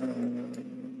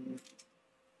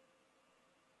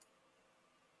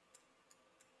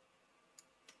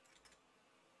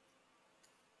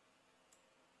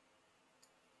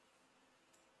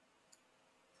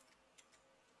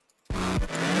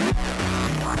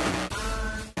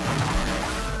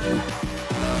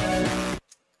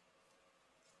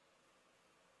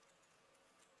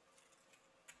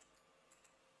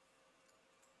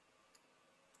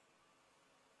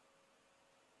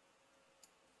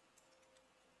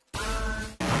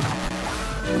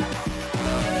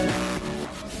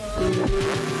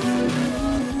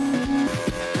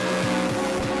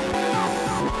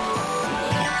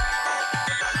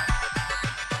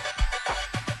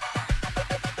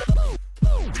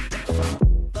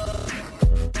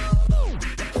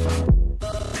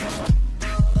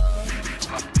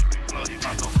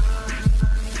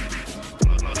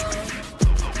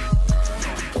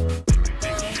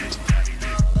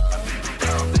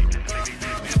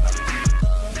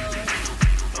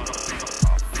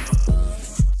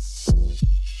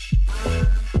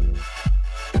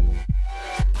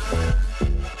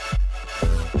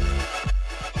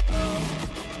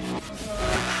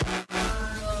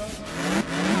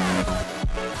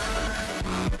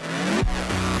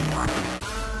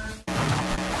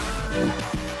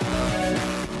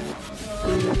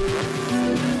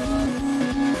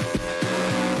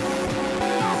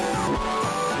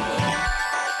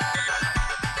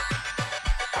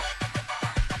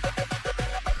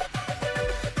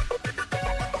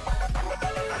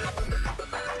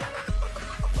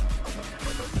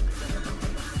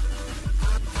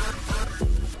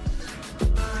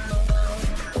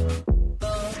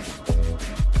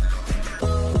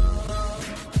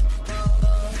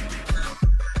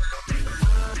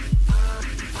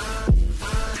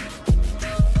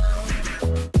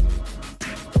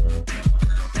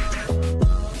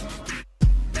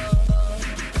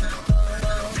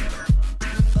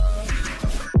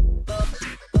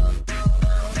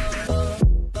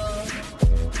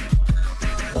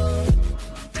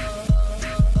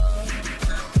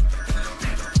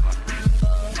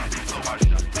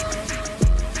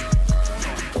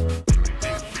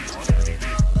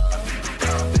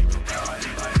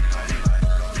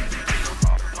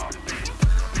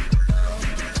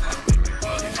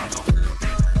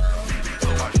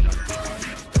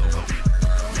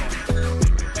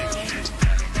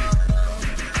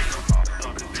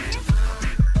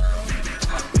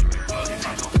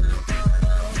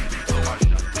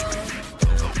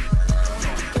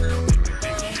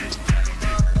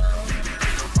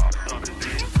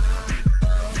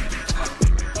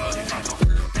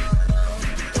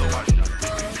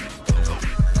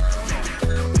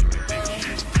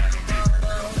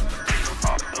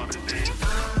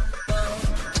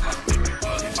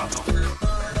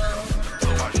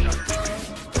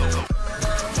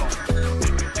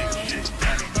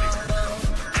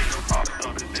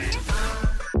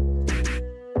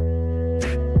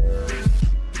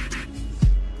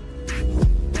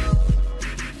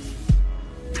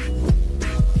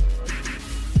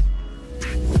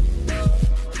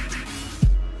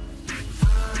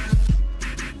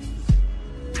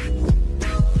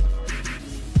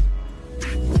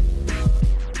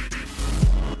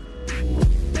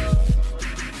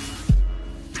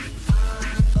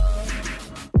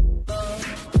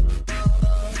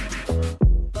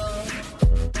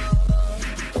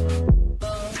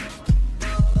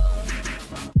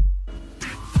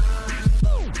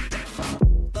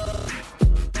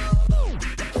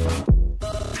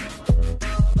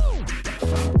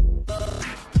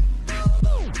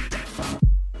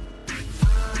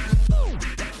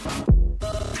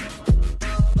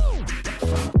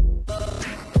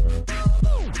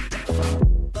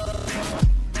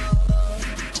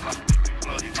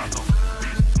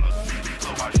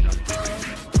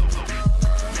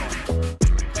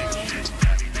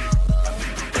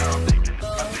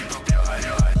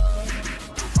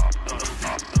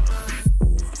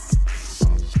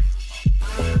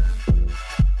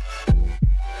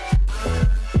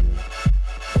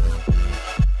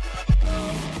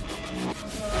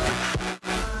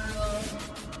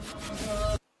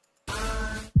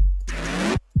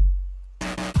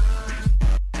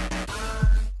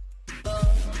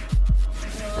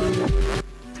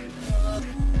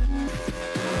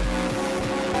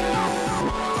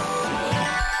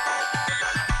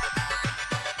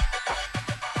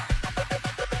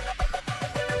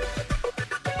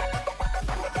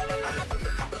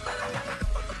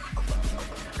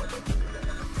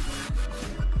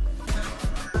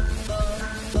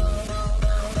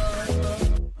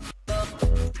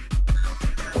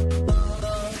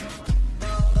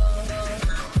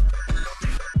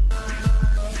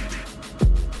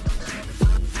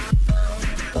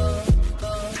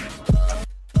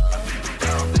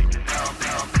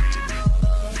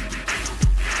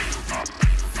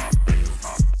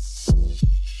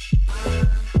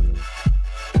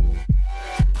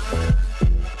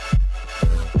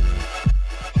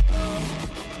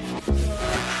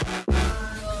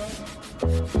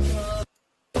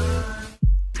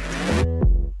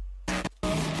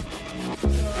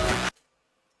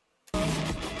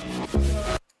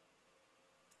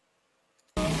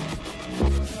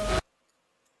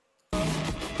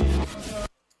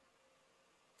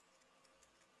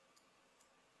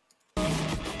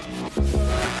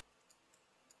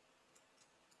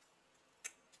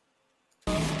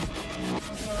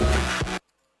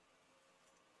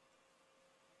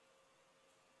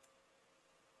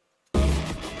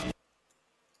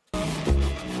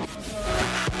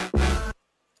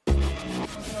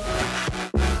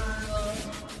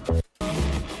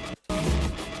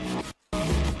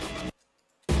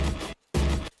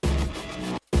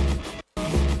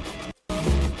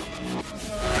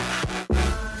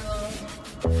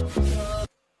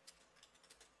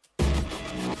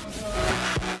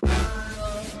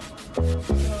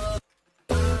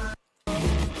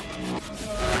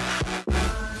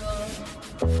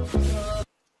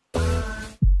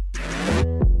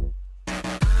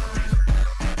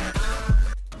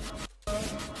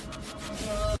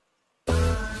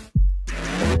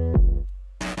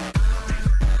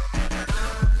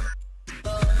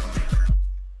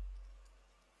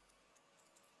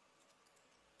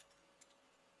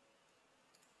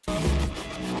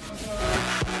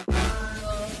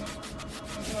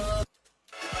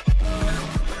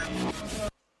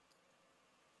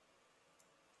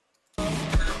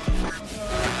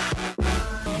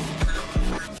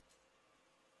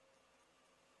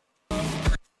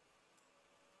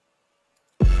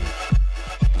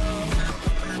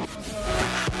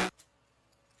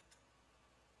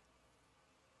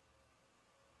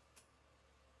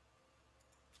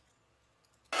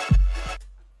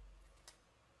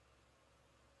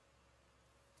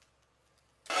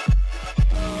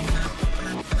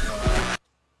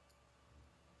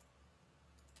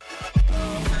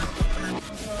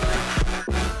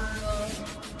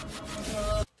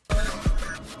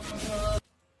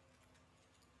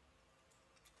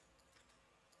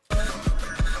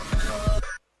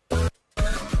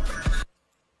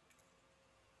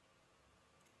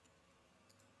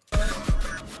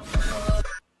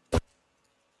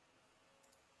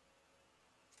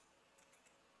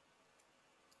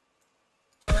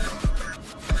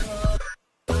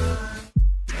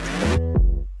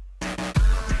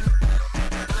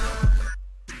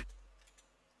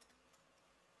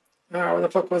 Where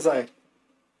the fuck was I?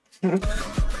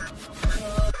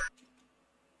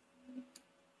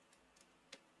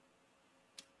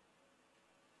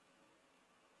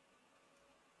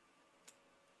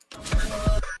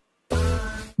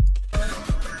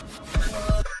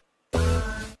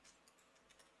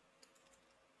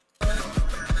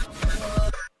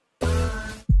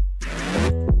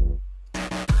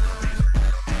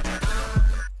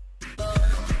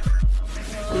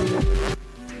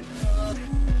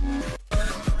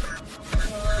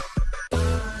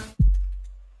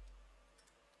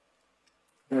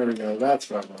 There we go, that's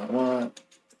what I want. I want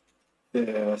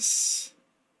this.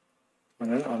 Put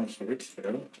it on here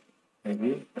too.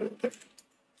 Maybe. Right there.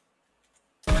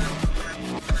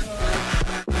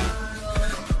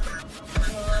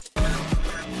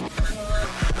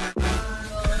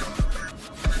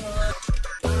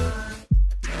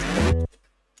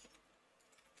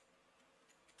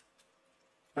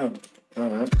 Oh,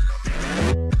 alright.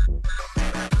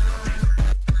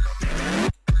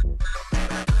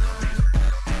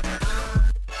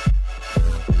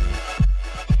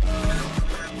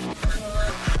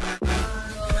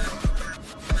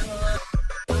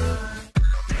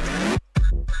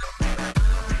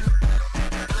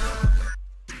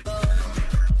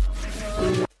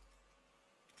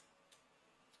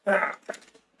 Ah.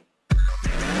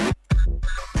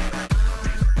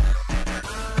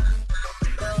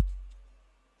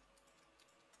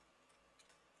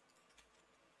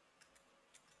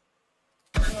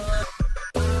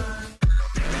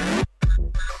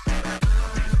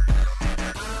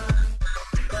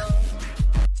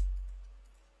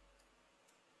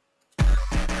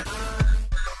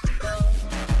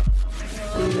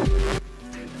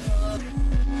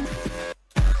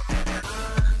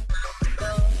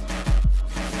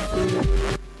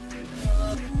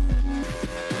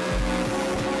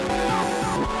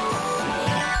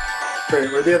 Great,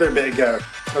 where'd the other bit go?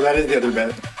 Oh, that is the other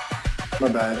bit. My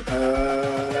bad.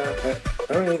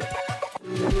 I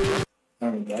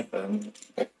don't need that then.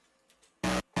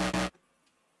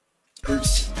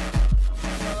 Oops.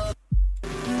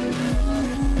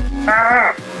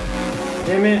 Ah!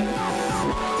 Damn it!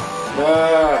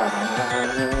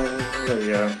 There we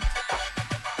go.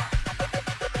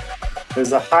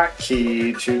 There's a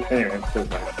hotkey to. Anyway, doesn't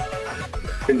matter.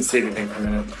 Couldn't see anything for a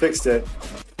minute. Fixed it.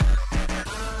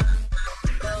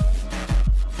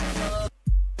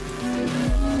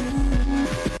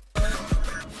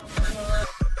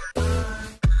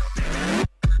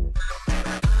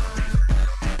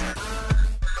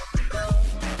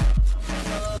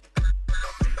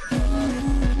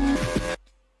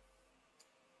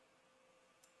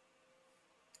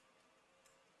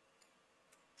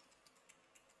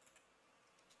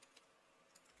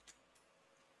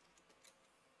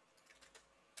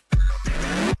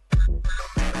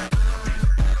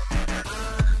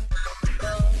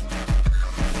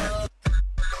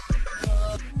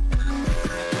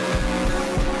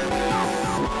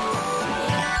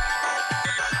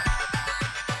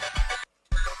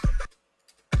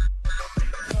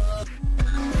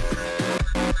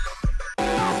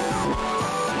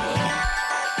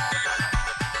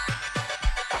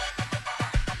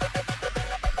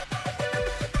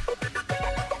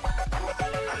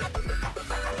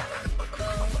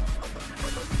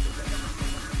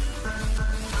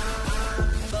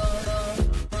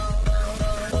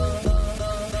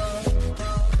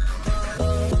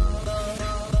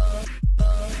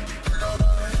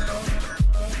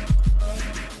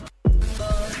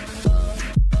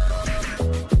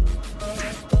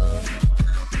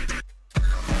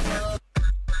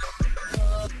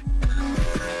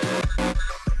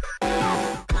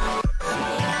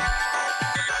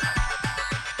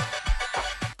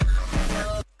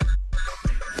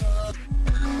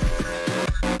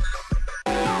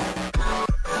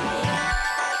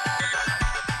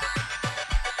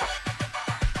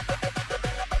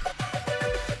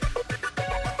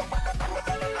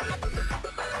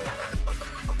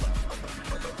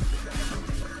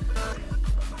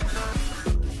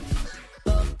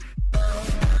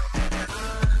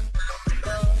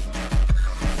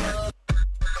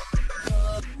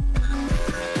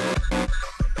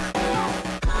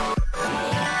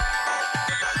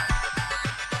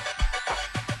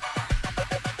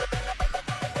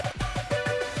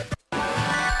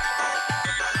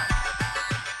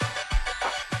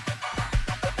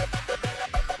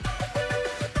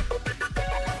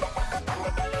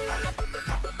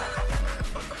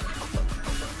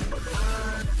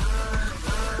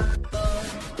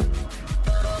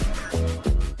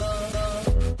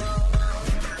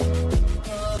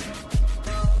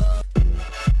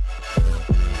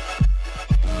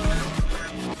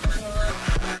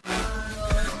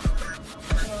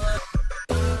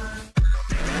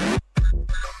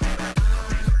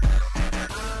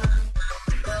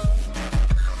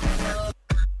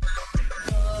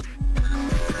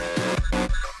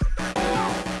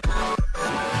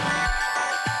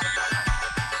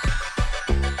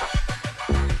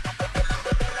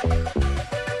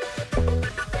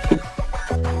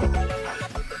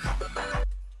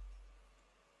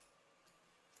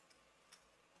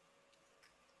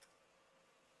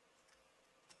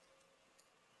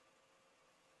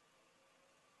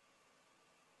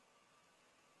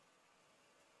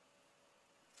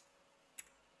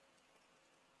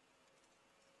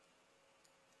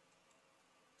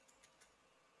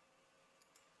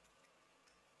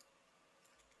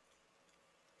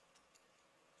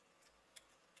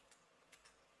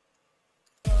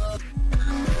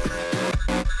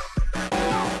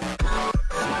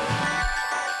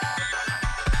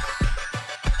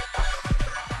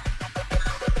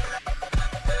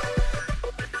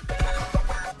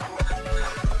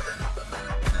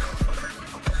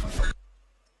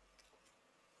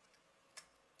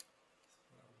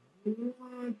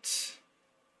 What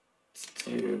to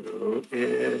do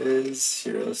is,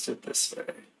 here, let's do it this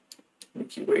way.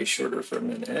 Make you way shorter for a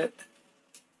minute.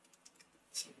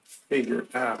 So figure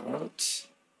out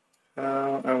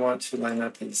how I want to line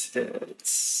up these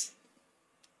hits.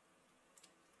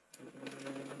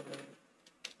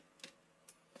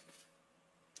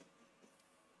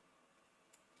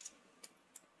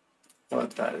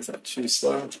 What that, is that too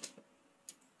slow?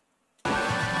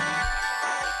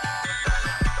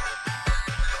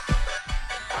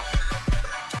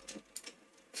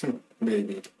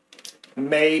 Maybe.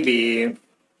 Maybe.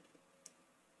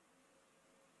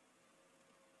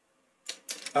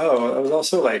 Oh, it was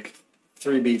also like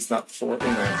 3 beats, not 4.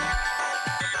 Anyway.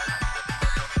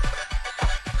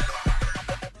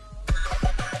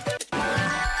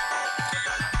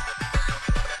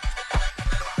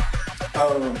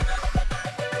 Oh.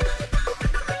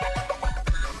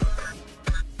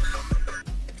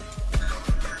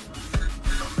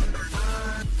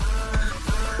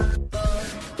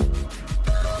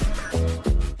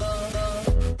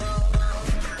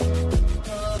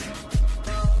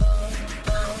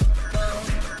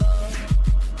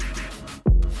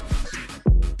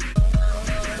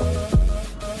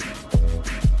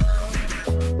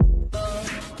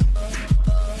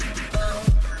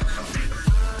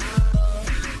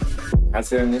 That's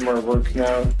gonna need more work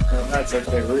now. Oh, that's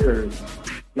okay, weird.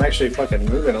 I'm actually fucking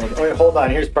moving a little. Oh wait, hold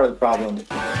on, here's part of the problem.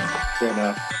 Good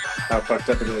enough. How fucked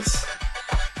up it is.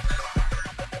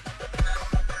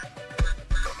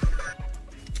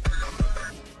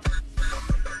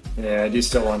 Yeah, I do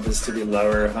still want this to be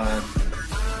lower, huh?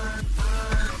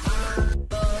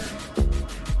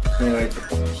 Maybe like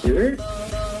here?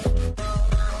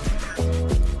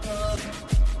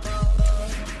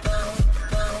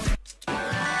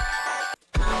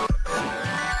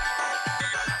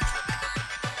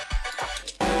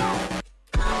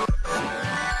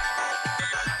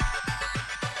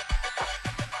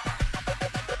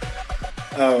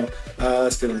 Oh,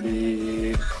 that's gonna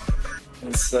be.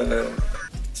 Let's be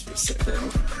a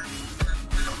second.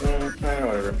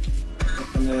 Whatever.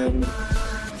 And then.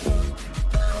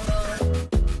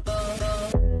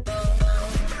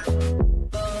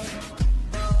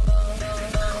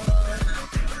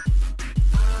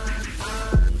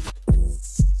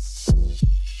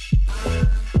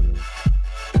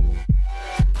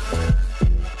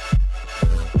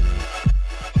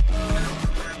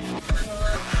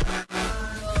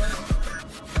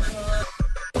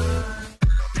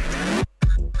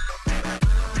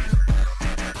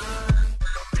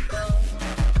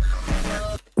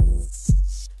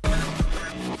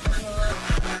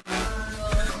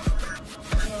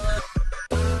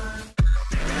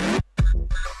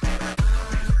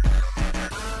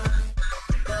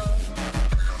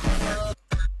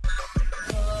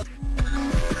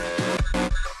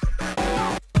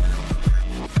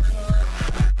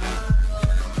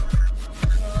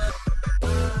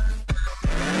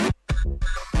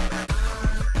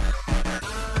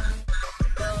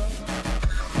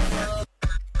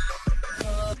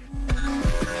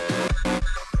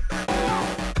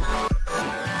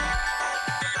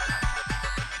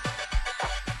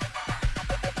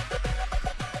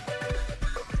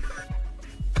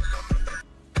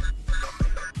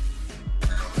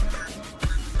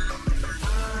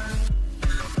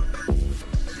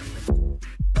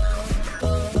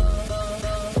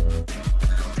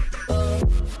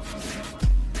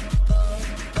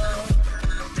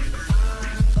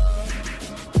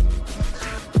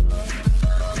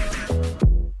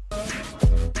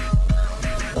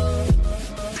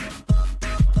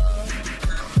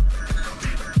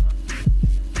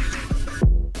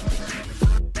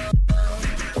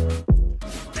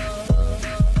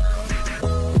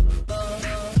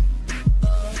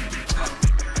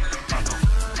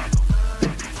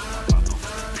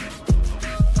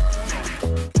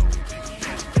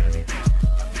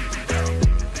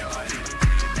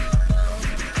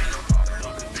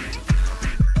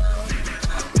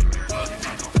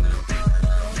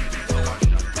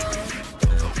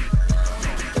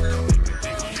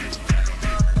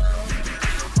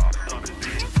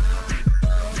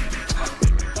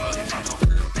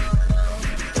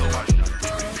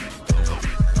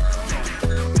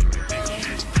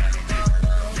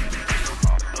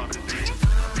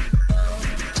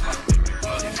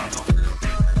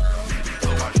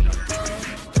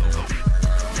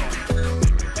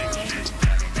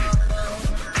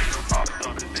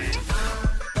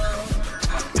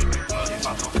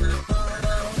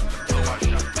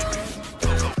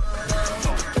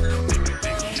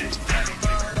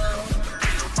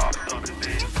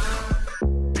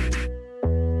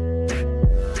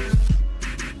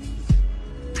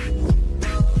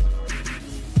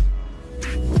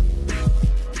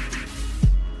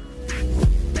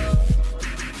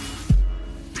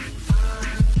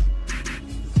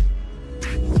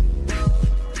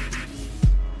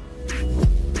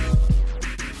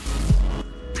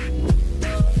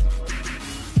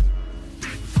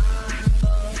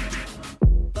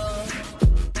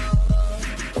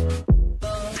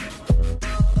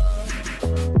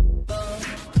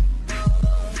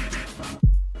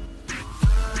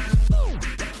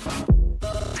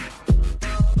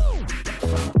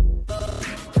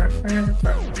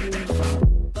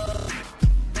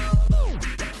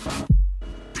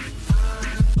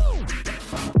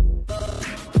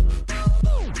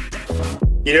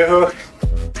 You know who?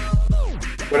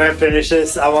 When I finish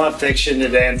this, I want Fiction to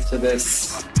dance to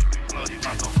this.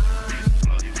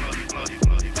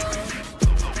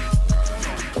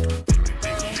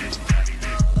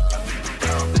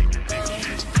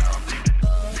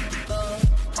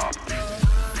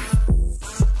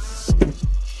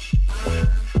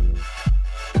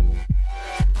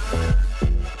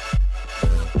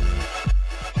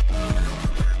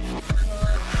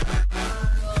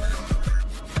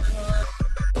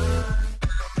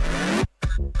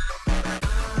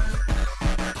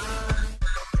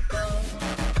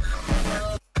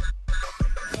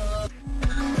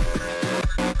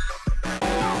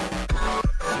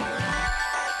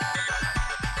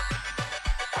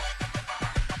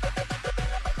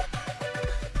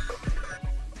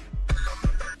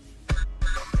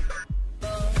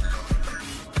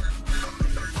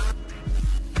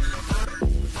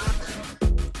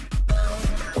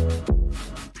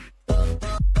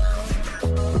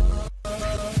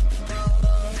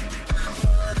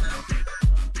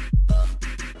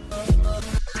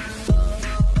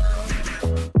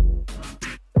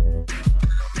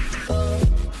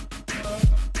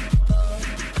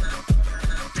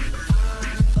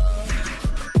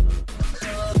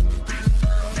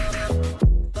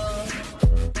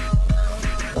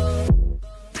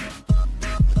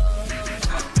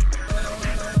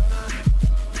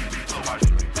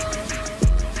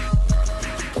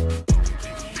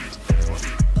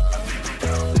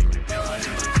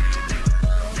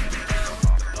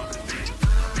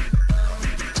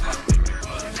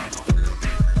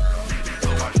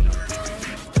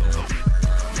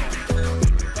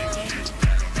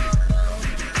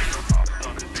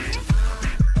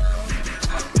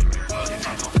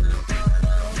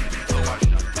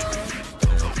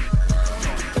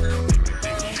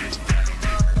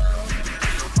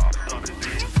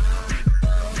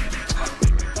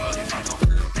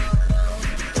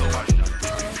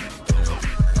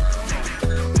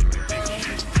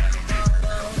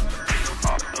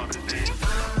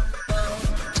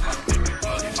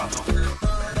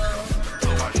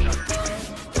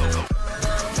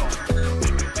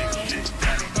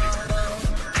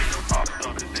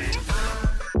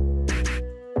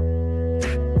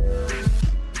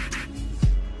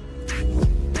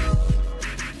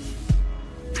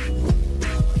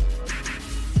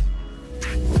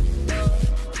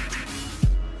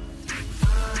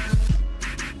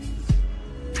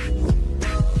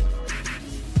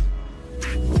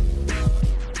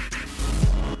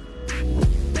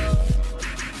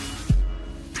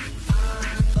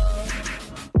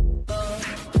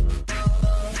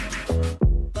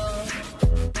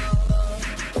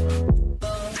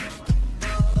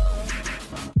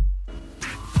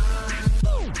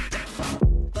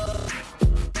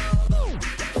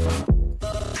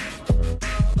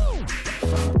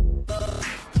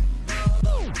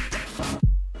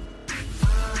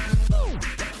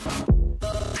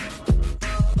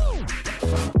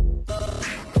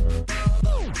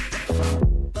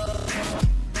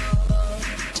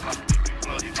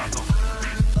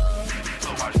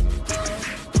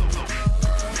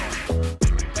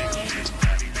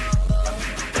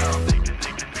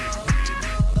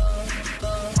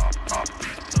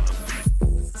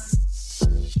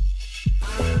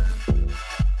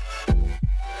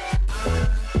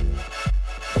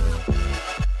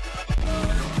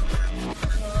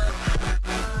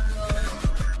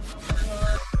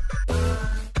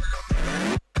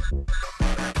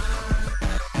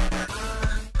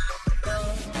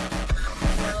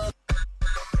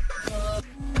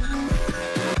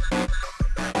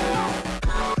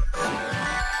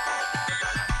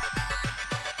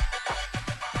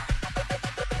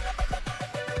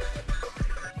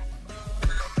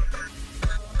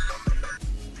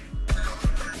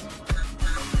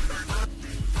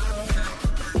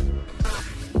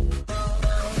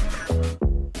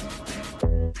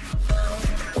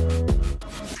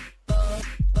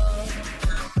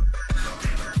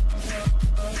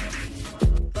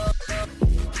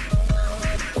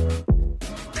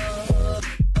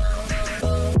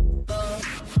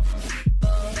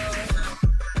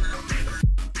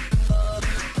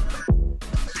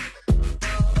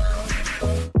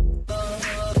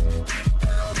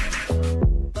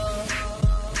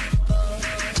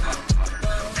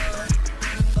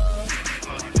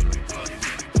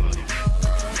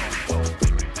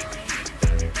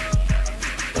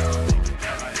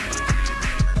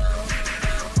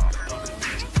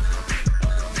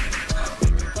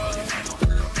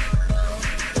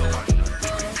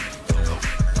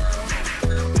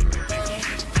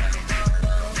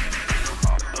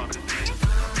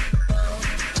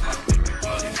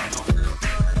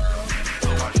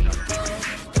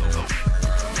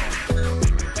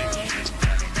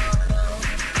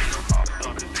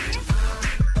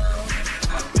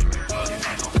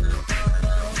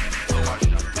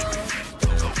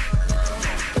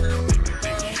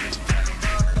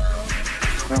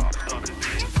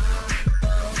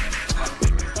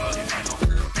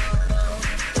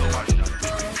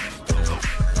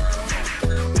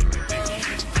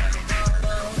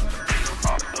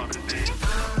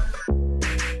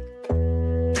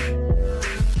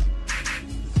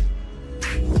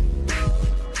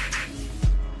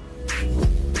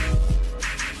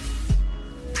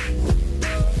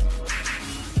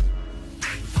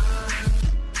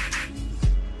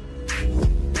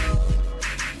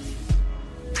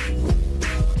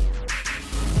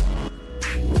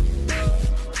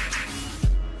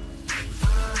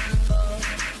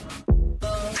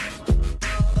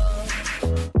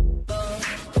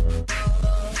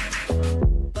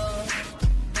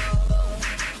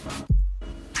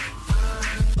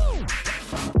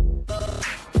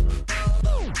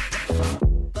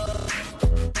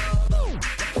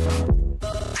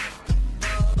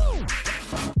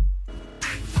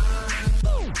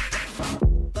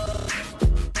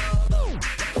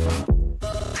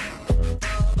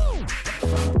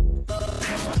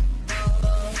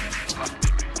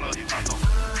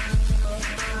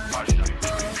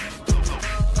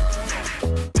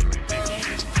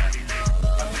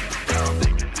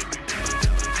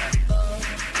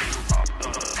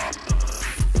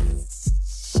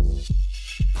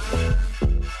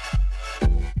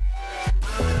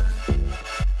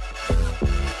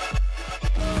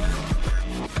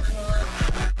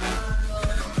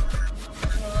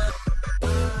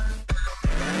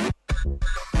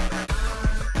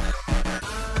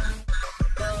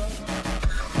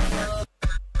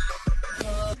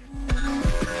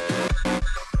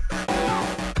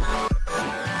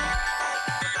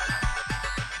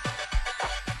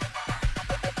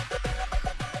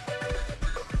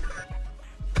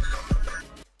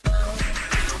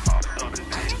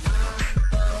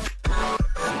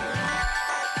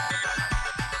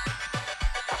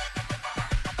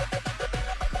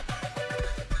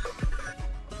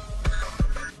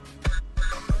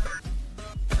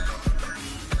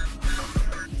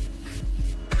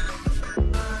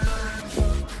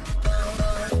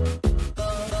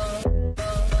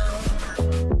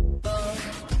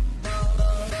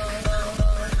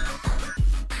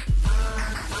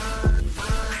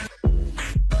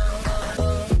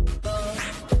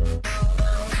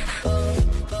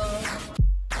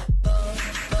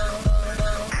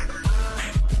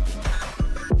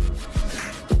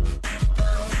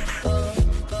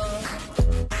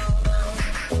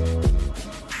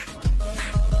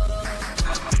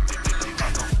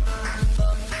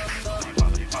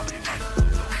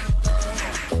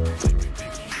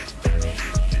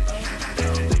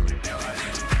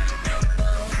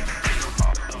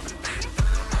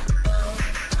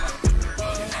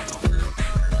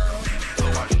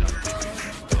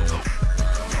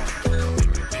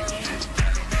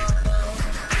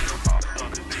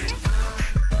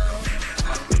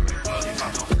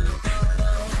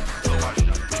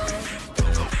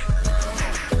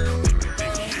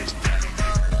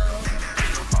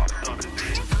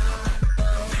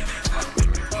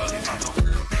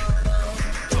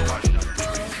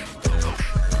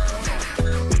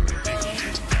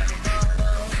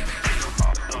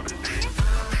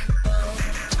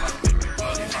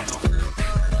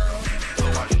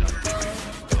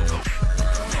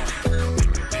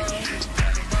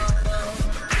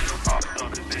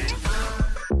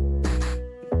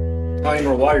 need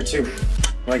more water too.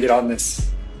 I want to get on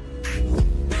this.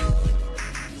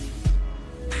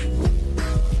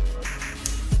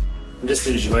 I'm just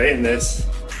enjoying this.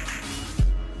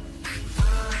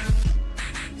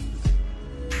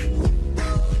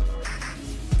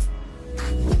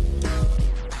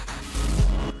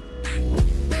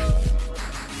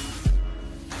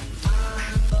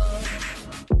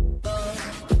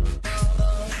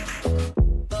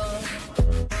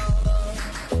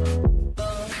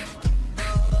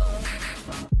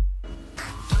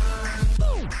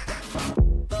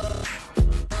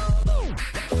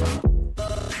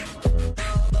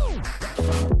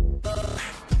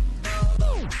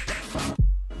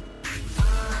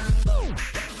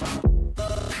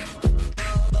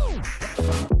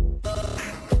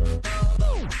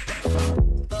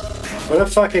 What a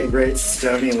fucking great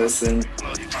Stony listen.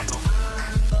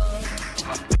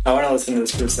 I want to listen to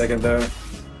this for a second though.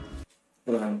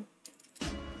 Hold on.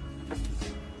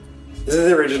 This is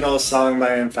the original song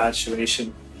by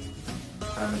Infatuation.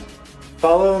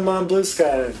 Follow him on Blue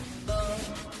Sky.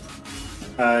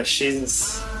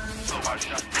 She's...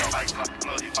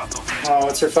 Oh,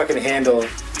 what's her fucking handle?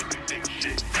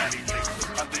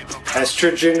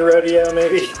 Estrogen Rodeo,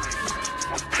 maybe?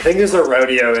 I think there's a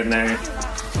rodeo in there.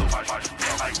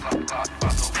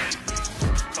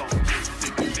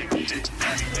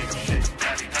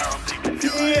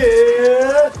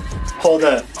 Yeah! Hold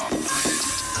up.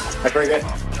 I forget.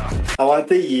 I want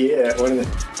the yeah. What is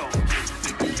it?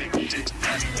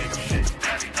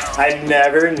 I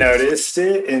never noticed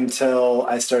it until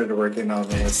I started working on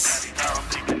this.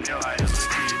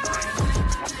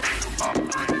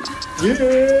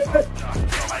 Yeah!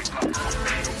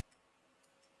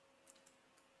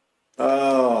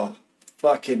 Oh,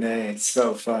 fucking A. It's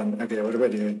so fun. Okay, what am I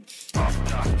doing?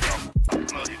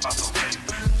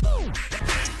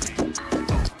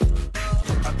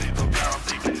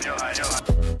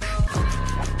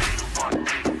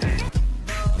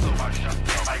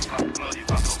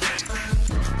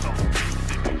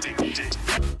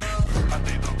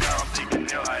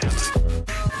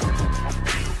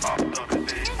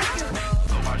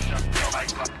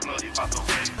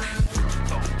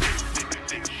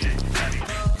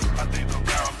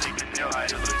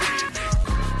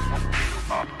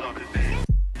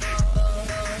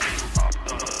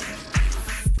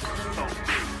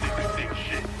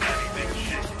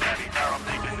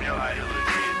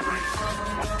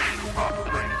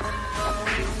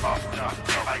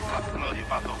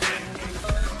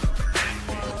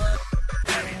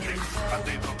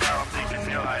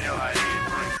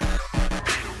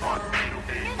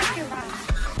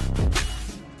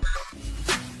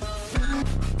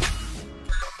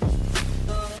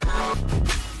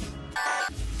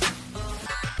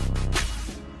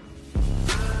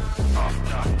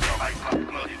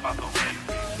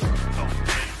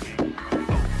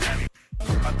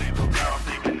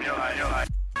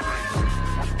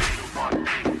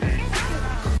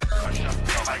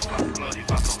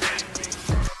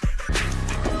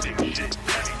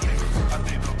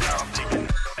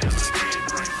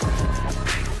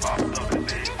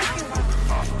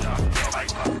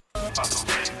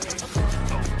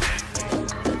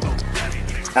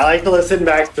 I like to listen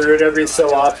back through it every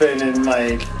so often and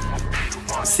like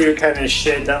see what kind of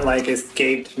shit that like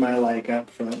escaped my like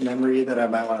upfront memory that I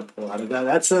might want to pull out of that.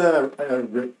 That's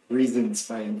Reasons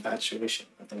by Infatuation.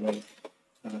 By the way,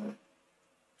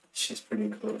 she's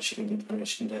pretty cool. She didn't get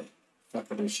permission to fuck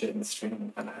with her shit in the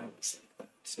stream, and I was like that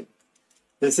too.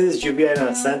 This is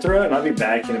Juliana Centro, and I'll be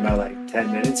back in about like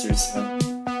 10 minutes or so.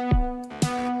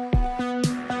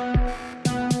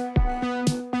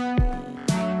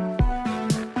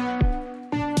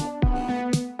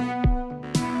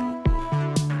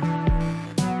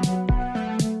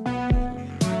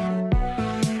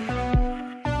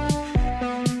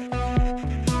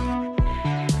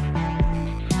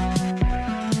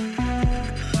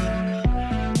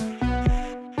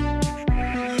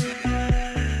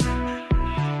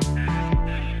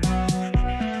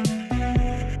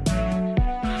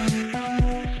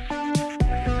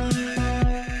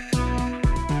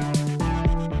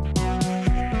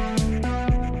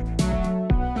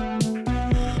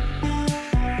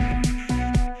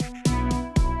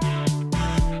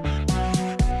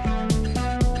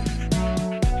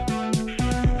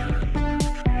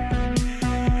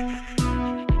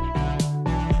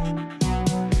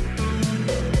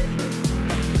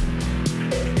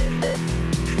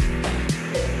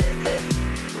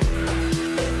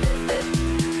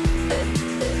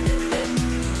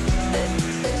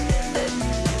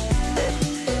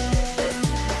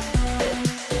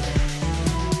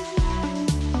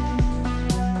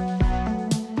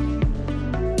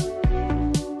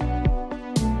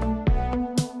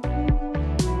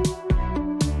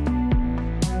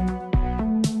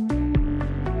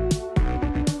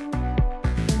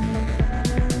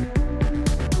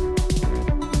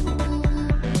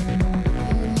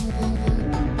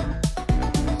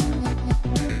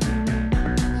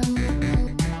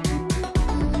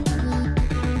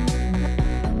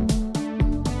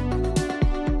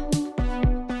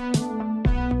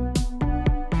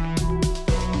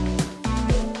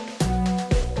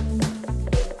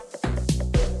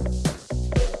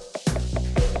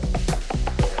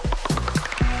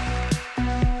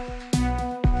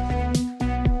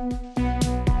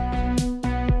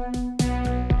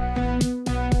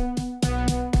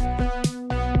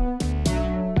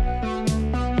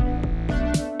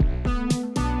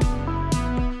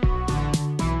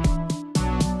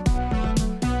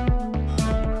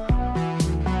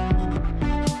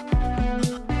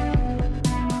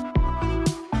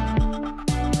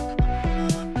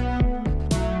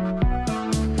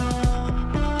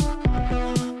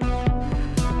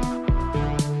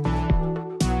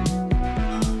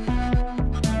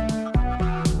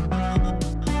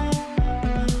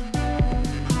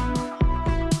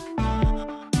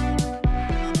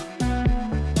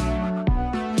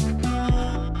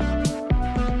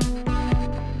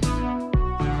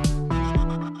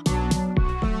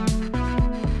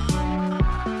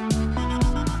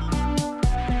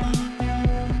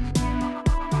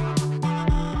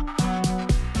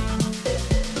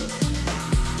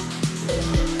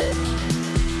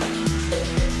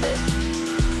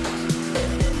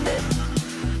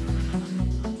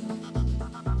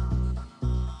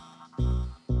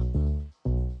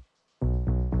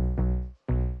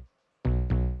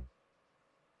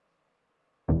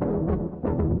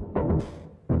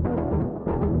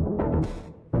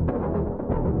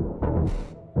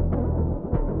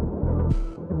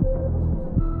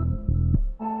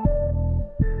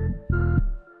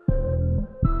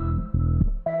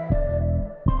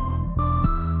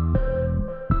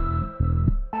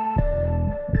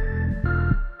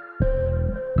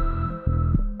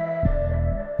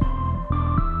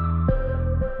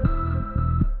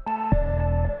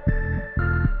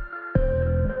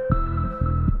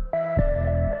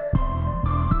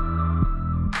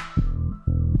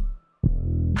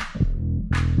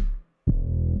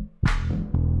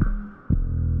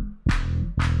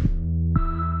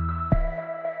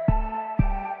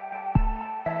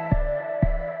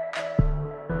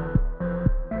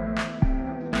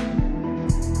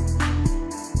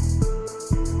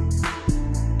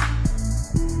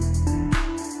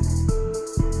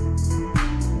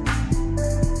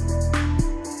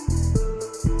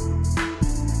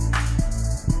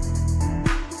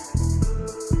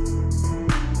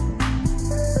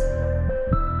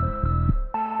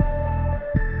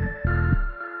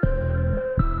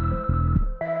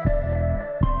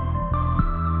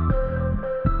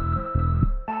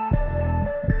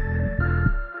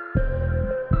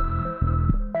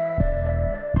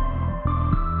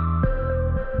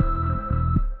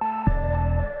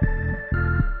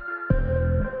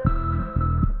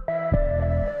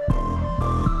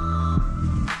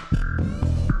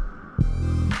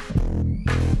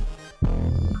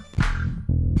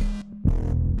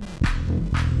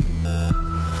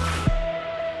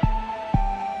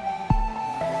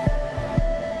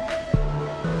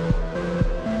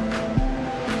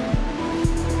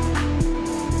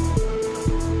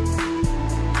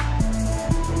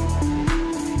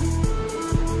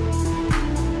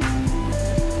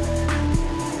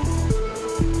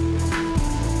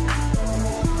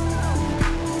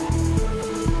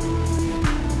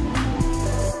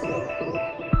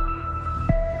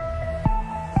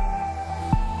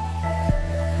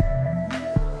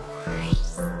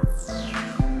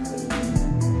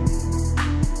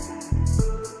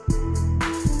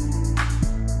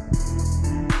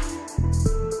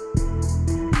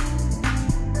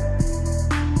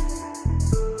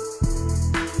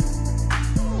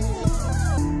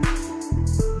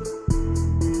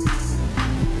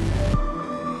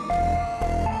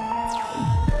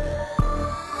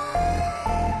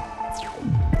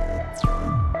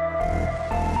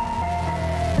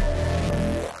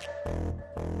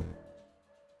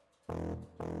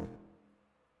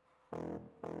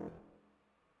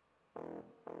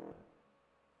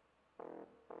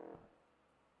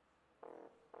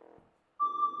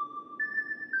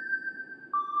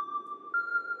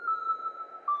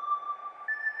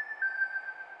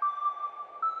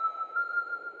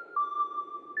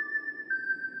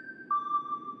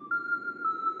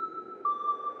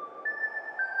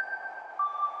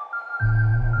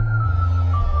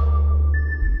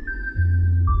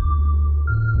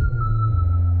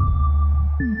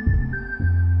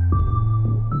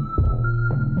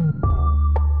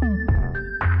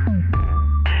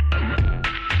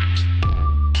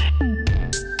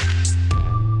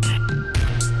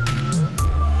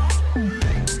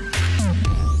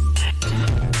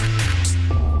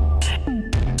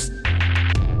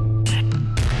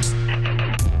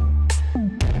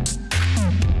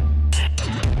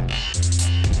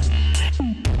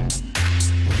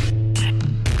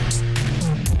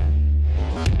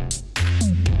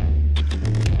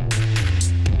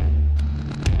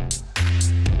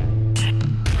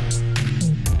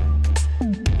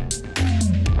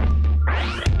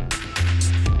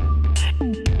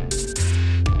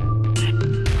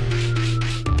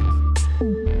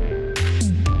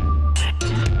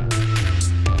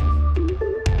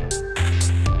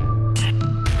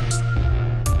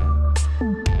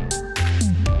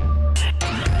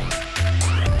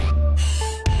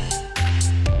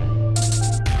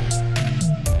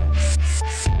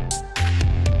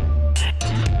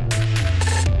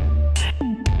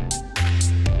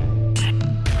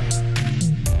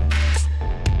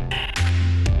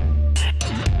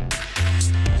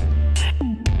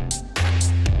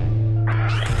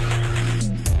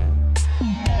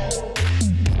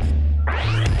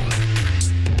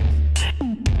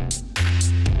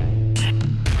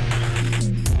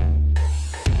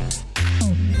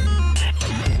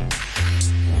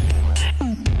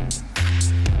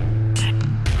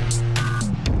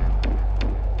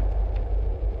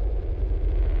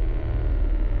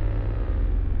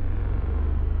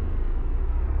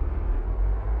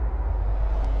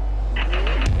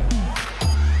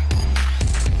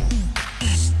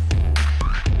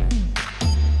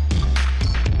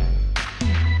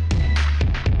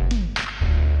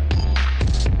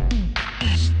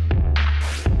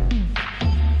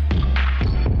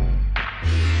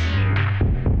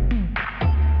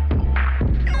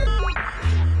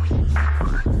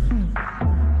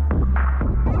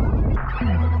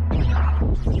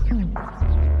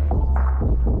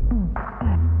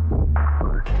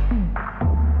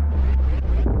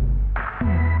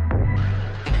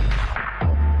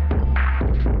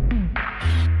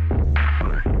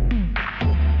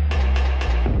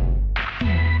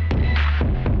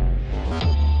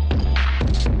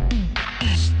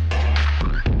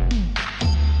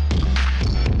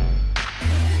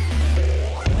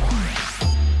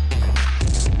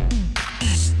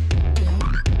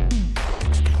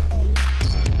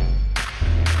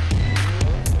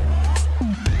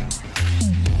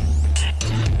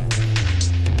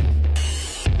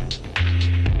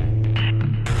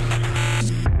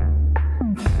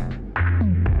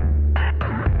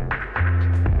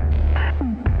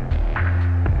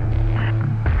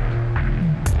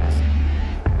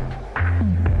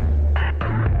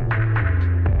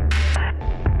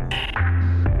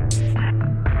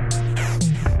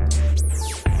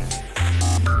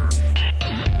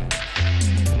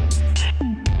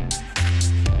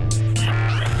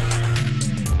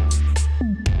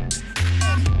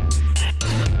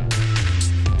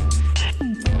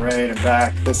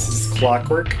 back. This is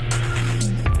Clockwork.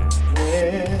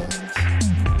 And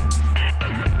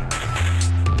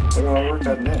what do I work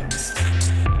on next?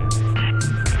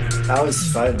 That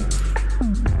was fun.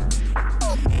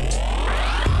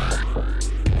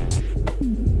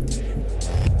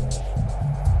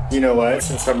 You know what?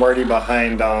 Since I'm already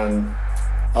behind on,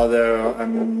 although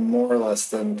I'm more or less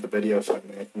done with the video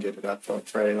finally, I can get it up on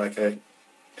Friday like I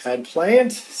had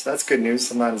planned. So that's good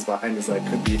news. I'm not as behind as I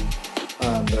could be.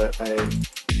 But I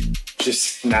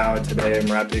just now today I'm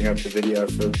wrapping up the video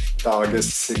for the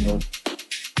August single.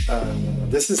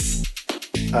 This is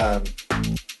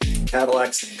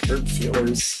Cadillacs and Curb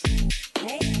Feelers.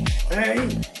 Hey.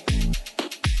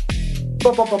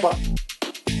 Ba, ba, ba, ba.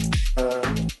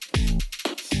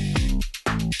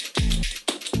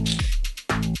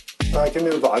 I can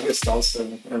move August also.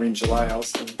 I mean July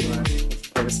also.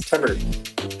 August, September.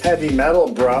 Heavy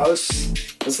metal, bros.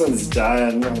 This one's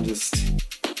done. I just,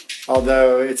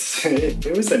 although it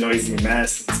was a noisy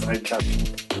mess, so I kept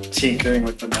tinkering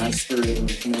with the master and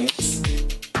the mix.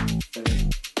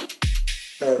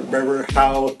 I don't remember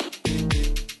how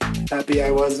happy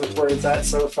I was with where it's at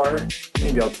so far.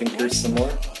 Maybe I'll tinker some more.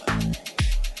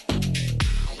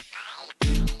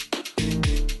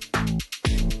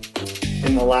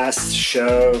 In the last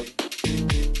show,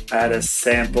 I had a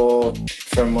sample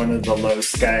from one of the Low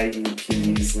Sky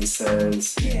EPs that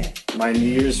says, my New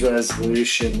Year's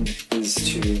resolution is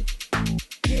to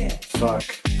fuck,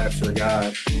 I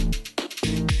forgot.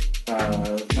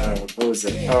 What was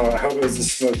it? Oh, I hope it was to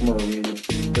smoke more weed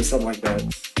or something like that.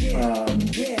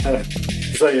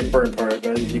 It's not the important part,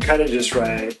 but if you kind of just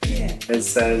write, it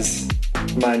says,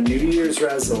 my New Year's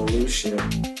resolution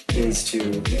is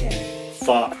to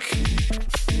fuck.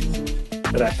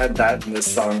 But I had that in this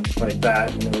song like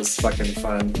that, and it was fucking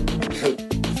fun.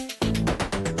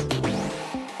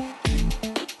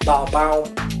 Bow bow.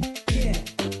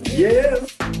 Yeah.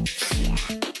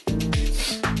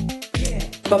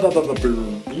 Ba ba ba ba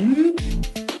boom.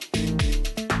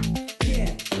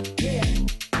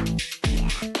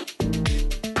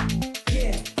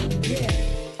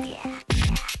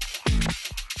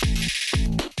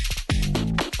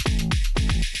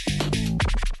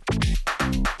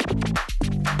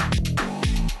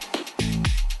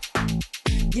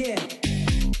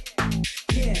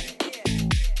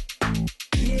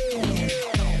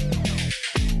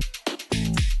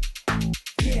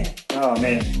 Oh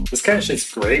man, this kind of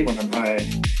shit's great when I'm high.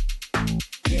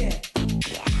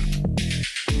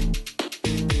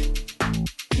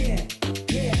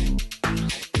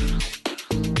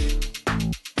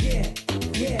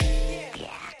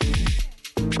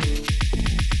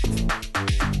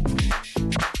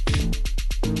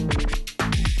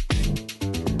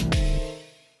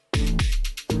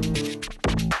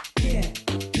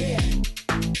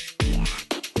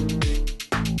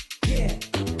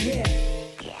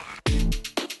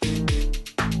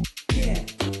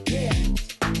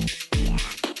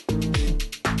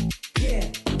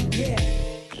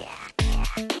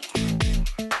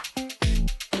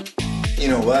 You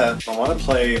know what? I want to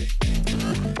play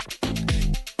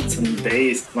some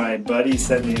bass. My buddy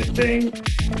sent me a thing.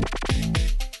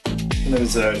 And there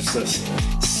was just a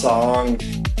song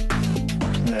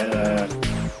that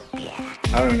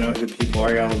I don't know who the people are.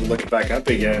 I gotta look it back up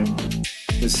again.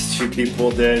 Just two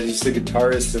people did, just a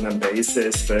guitarist and a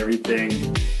bassist, but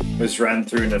everything was run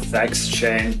through an effects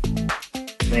chain.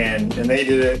 And they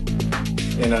did it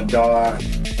in a DAW. I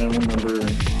don't remember.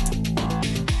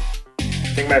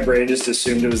 I think my brain just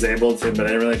assumed it was Ableton, but I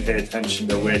didn't really pay attention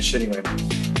to which. Anyway,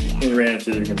 we ran it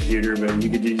through the computer, but you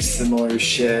could do similar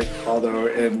shit, although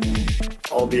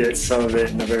albeit some of it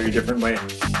in a very different way,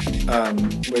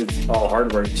 with all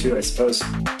hardware too, I suppose.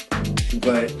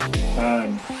 But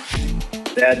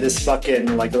they had this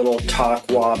fucking like little talk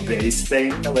wah bass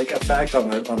thing, like effect on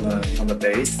the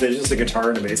bass. There's just a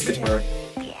guitar and a bass guitar.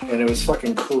 And it was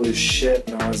fucking cool as shit,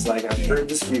 and I was like, I've heard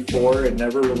this before and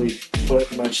never really put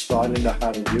much thought into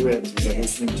how to do it. So I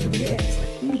was like listening to it, I was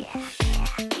like, ooh,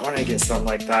 I want to get something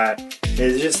like that.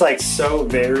 It's just like so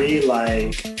very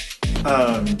like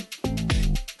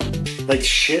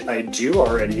shit I do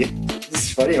already.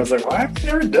 It's funny, I was like, why have I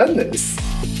never done this?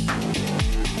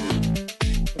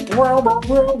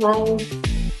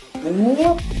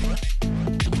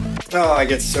 Oh, I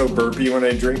get so burpy when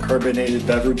I drink carbonated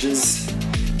beverages.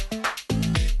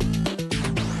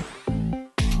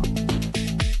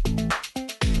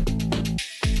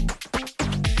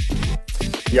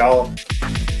 Y'all,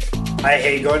 I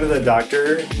hate going to the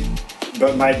doctor,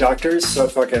 but my doctor is so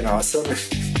fucking awesome.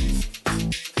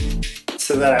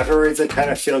 So that afterwards I kind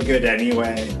of feel good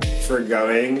anyway for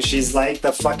going. She's like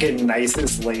the fucking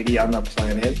nicest lady on the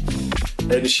planet.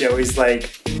 and she always like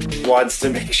wants to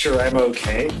make sure I'm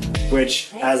okay,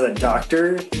 which as a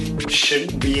doctor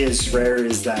shouldn't be as rare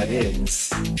as that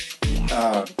is.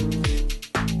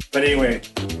 But anyway,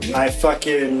 I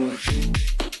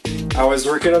was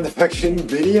working on the fucking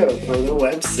video for the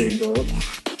web single,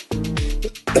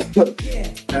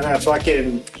 and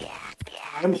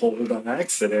I'm holding on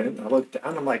accident. I look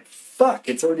down, I'm like, fuck,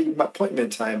 it's already my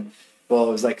appointment time. Well,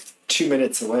 it was like 2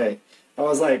 minutes away. I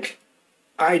was like,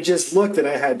 I just looked and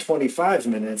I had 25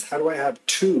 minutes. How do I have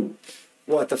 2?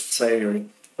 What the say?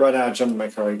 Run out, jump in my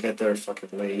car, get there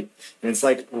fucking late. And it's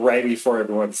like right before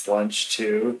everyone's lunch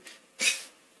too.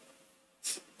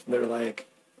 They're like,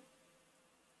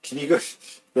 can you go?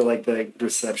 The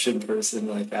reception person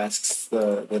like asks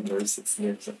the nurse that's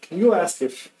near, like, can you go ask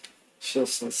if she'll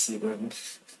still see them?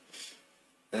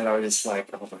 And I was just like,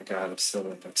 oh my god, I'm so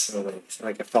late.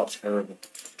 Like, I felt terrible.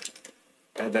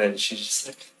 And then she's just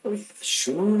like, oh yeah,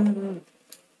 sure.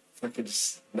 Fucking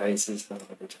just nice as hell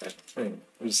every time.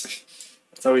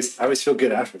 I always feel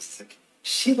good afterwards. It's like,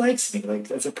 she likes me,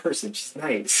 like, as a person, she's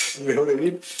nice. You know what I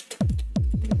mean?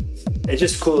 It's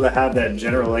just cool to have that in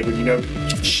general, like, when you know,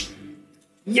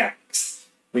 yikes!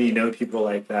 When you know people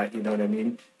like that, you know what I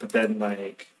mean? But then,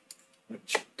 like,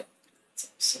 it's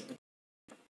also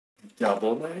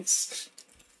double nice.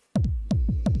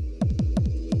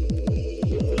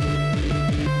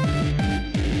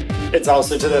 It's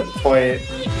also to the point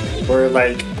where,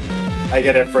 like, I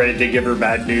get afraid to give her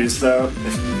bad news, though.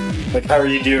 Like, how are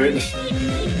you doing?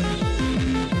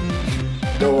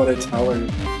 Don't want to tell her.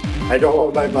 I don't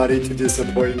want my body to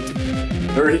disappoint.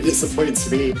 It already disappoints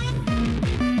me.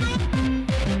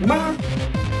 Ma!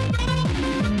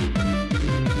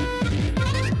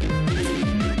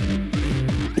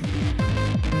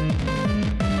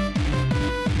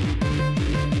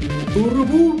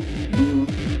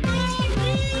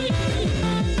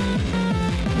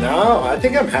 No, I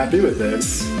think I'm happy with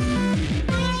this.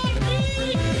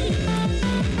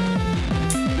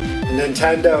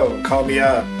 Nintendo, call me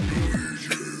up.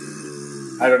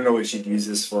 I don't know what you'd use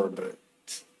this for, but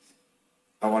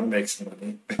I want to make some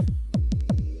money.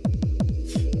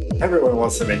 Everyone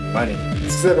wants to make money.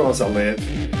 It's because everyone wants to live.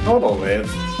 I want to live.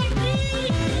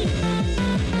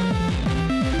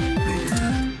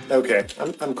 Okay,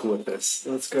 I'm cool with this.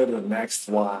 Let's go to the next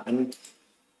one.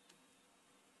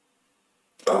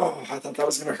 Oh, I thought that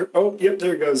was gonna hurt. Oh, yep,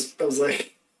 there it goes. I was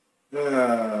like,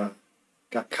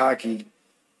 got cocky.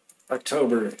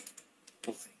 October.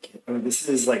 I mean, this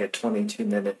is like a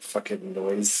 22-minute fucking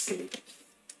Noisescape.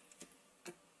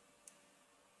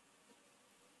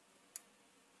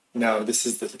 No, this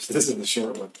is the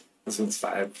short one. This one's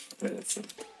 5 minutes and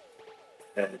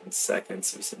 10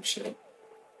 seconds or some shit.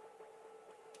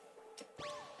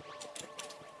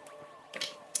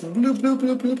 Bloop, bloop,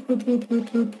 bloop, bloop, bloop, bloop, bloop,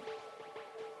 bloop.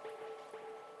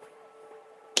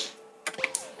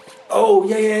 Oh,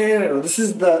 yeah. This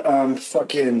is the,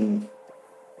 fucking...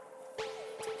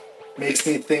 Makes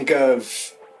me think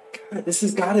of... God, this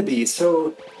has gotta be.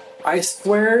 So, I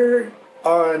swear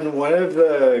on one of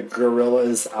the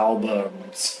Gorillaz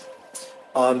albums,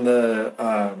 on the,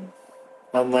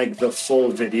 on, like, the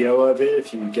full video of it,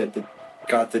 if you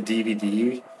got the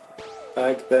DVD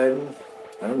back then,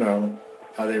 I don't know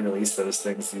how they release those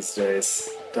things these days.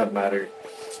 Doesn't matter.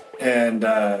 And,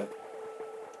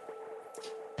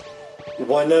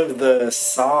 one of the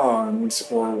songs,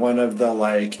 or one of the,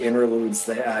 like, interludes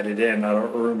they added in, I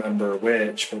don't remember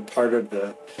which, but part of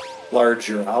the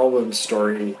larger album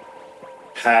story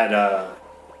had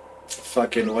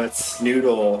fucking what's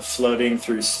Noodle floating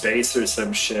through space or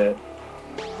some shit.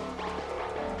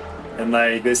 And,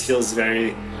 like, this feels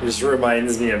it just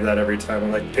reminds me of that every time. I,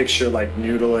 like, picture, like,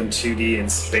 Noodle in 2D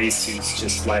and spacesuits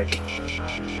just, like,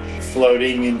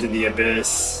 floating into the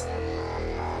abyss.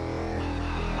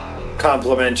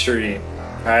 Complimentary.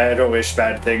 I don't wish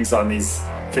bad things on these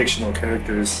fictional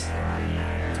characters.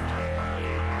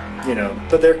 You know,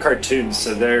 but they're cartoons,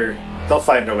 so they'll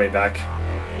find a way back.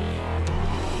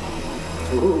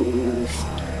 Ooh.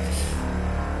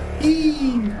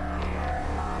 Eee.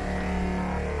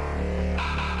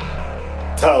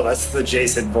 Oh, that's the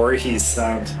Jason Voorhees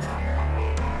sound.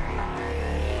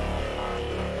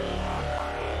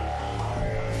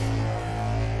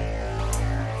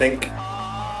 Think.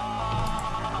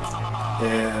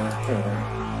 Yeah.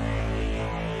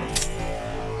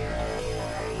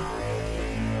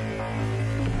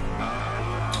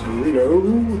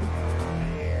 Burrito.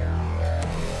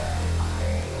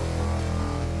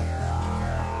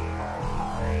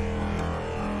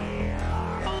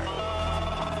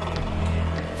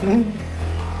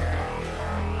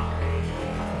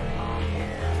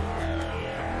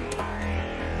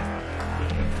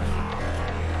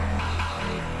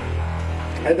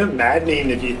 Kind of maddening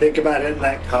if you think about it in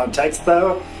that context,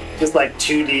 though. Just like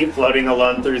 2D floating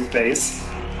along through space.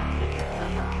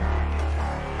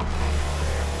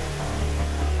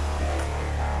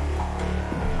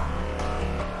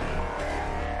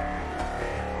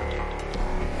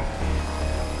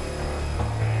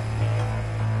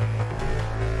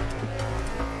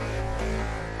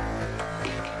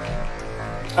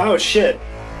 Oh shit.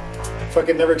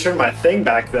 Fucking never turned my thing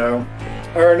back though.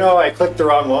 Or no, I clicked the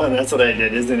wrong one. That's what I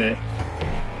did, isn't it?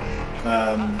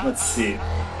 Let's see.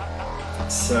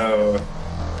 So,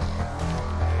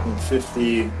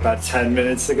 50, about 10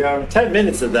 minutes ago. 10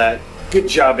 minutes of that. Good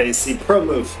job, AC. Pro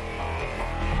move.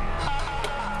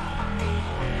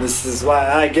 This is why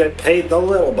I get paid the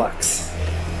little bucks.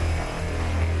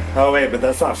 Oh wait, but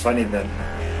that's not funny then.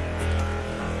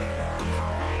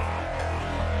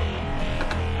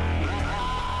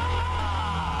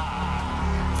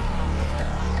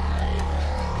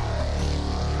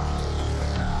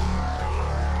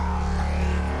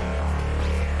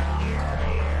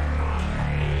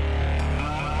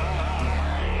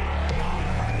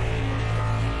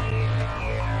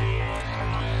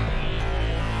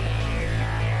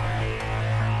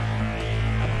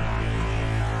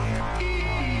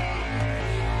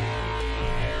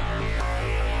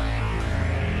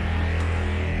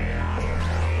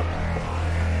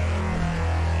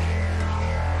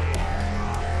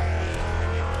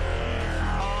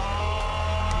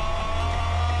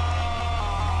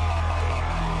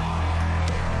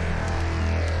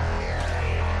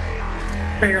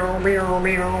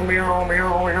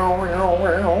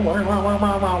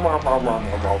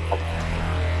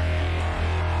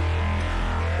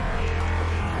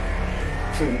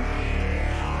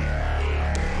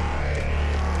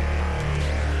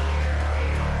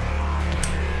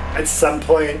 At some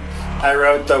point, I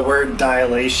wrote the word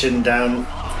dilation down.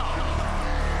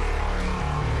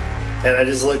 And I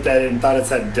just looked at it and thought it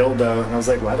said dildo. And I was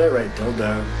like, why did I write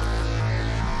dildo?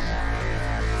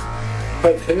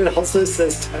 But then it also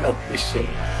says dilation.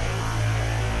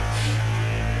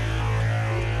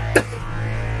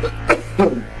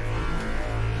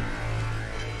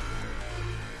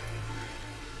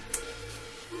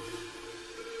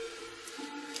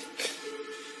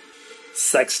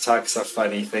 Sex talk's a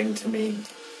funny thing to me.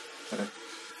 I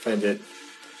find it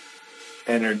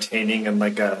entertaining in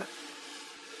like a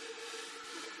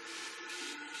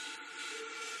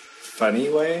funny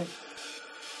way.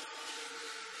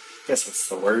 I guess that's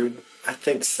the word. I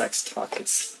think sex talk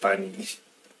is funny.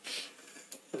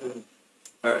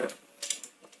 Alright.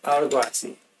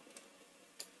 Autoglassy.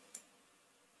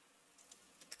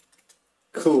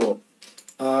 Cool.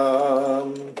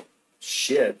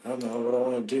 Shit. I don't know what I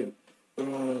want to do. What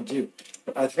do I want to do?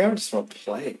 I think I just want to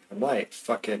play. I'm like,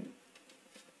 fucking...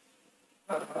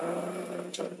 are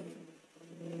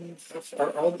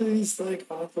all these, like,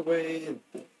 all the way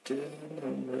done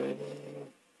and ready?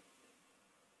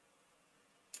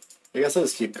 I guess I'll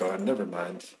just keep going. Never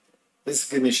mind. This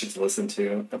give me shit to listen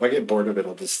to. If I get bored of it,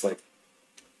 I'll just, like,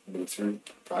 move through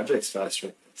projects faster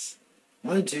like this. I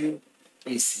want to do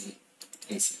AC.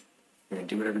 AC. You're going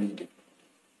to do whatever you do.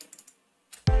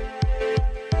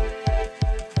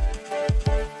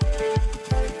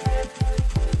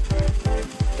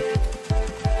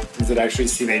 Is it actually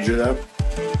C major though?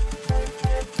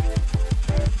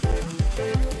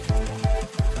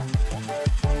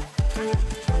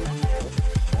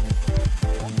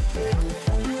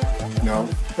 No?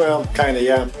 Well, kinda,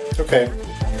 yeah. Okay.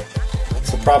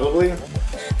 So probably.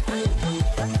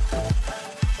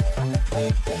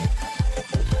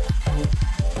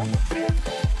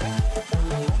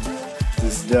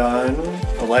 This is done.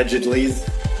 Allegedly.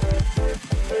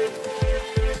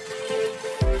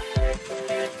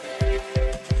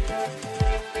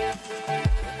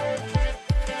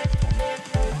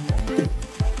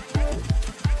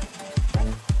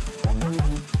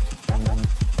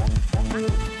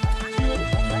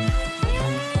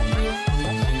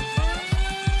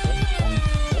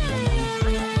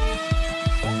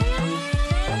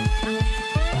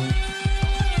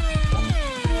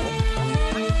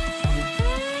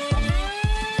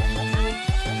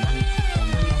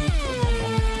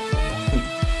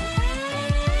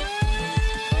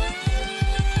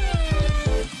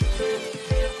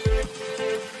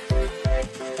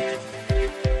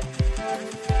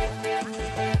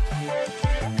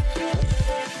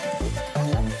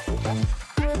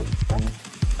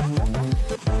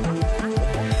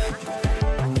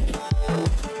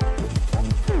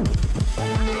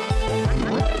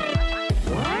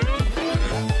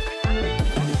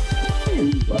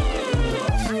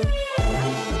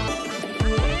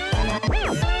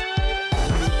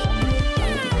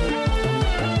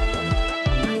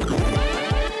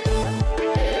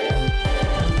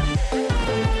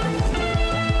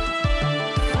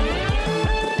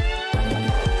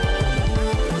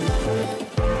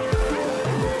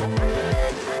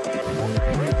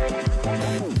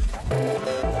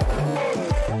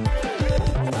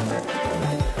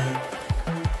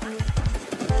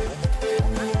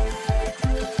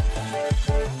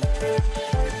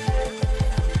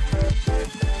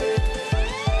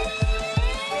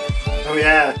 Oh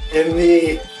yeah, in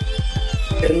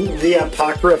the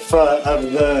Apocrypha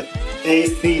of the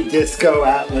AC Disco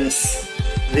Atlas,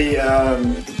 the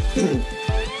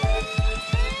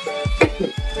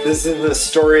this is the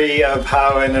story of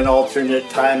how in an alternate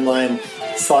timeline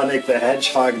Sonic the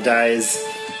Hedgehog dies.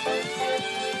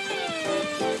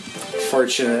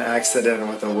 Fortunate accident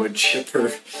with a wood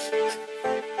chipper.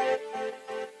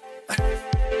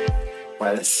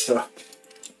 Why that's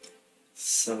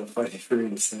so funny for me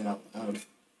to say out loud.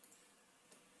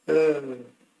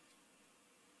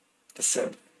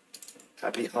 December.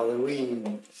 Happy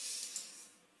Halloween.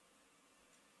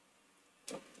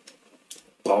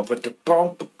 Bump it,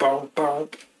 bump, bump,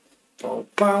 bump,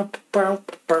 bump, bump,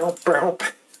 bump, bump, bump.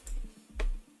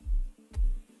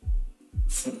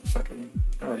 So fucking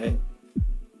alright.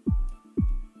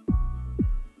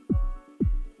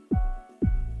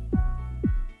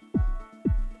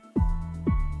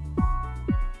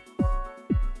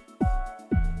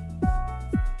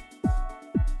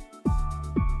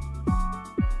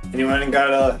 Anyone got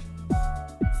a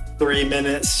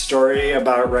 3-minute story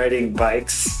about riding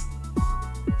bikes?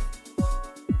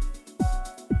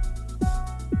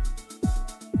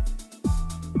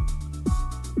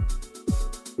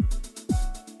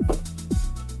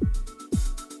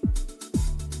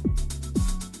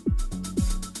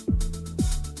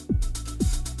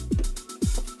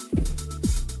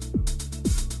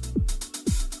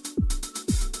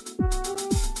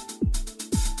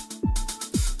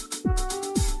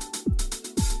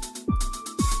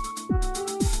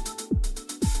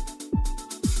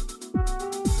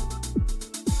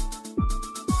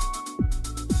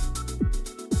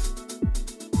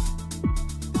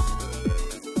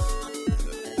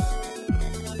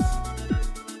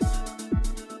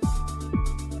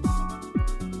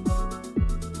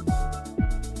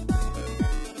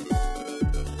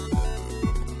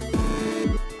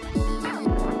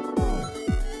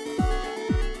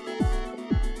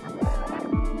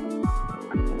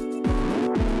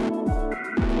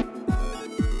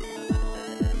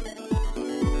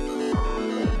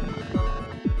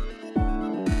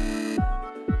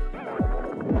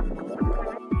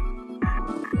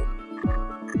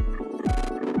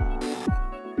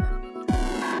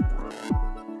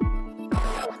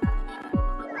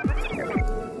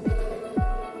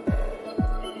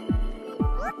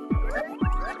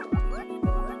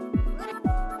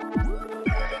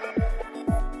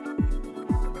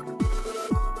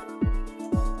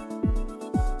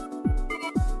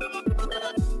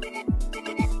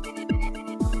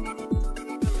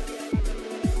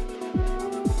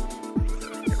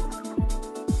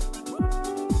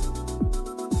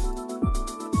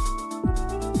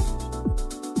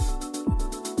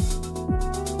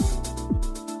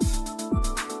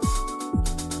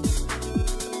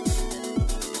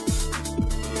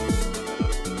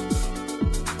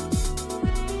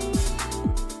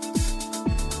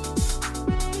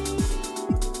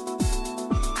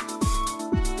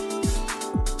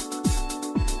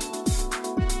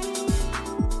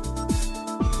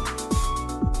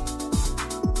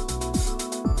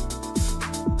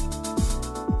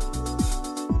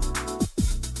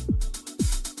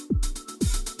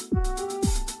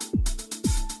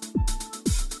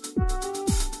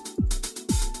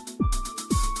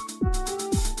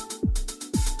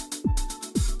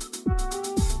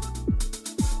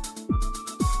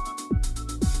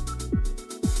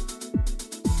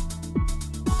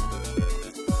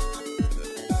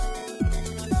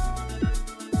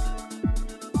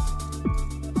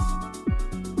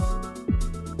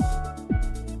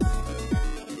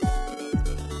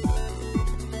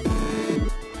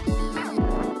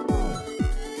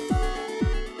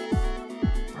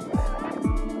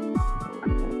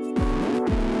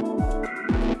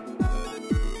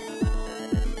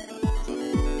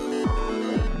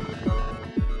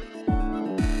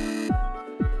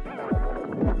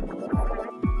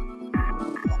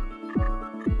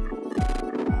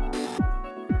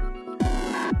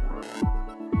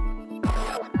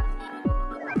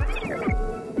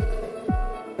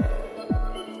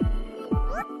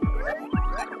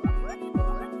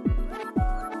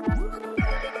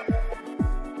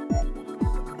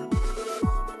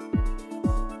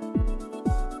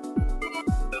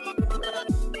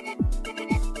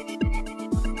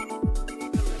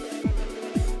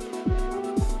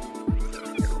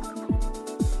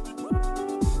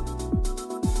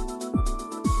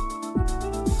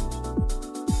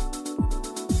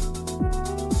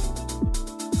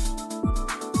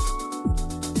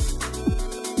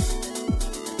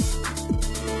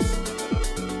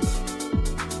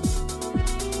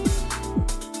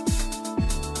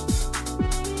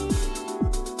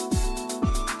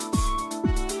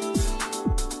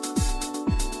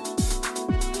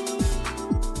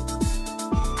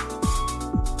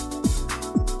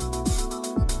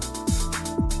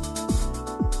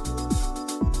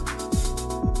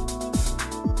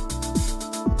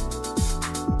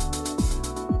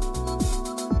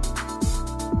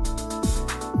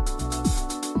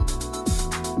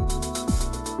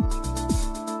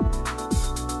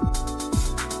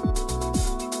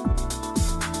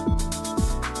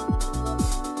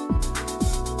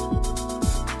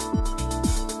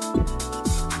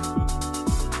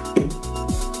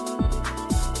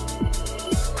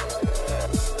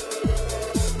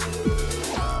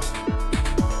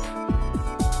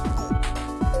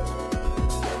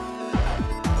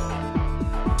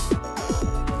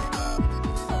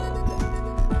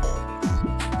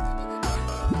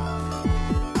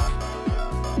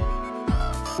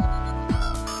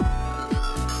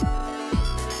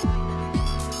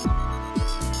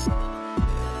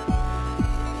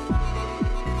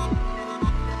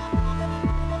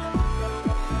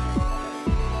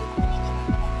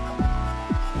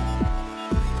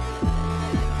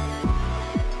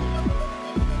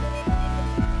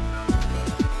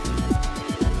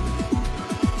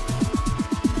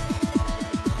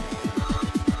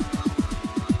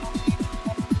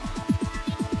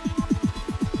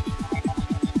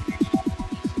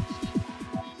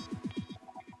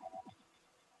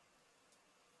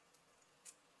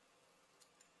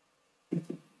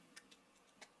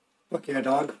 Fuck yeah,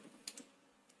 dog.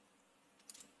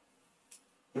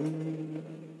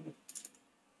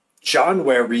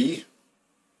 January.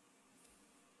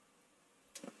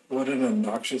 What an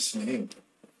obnoxious name.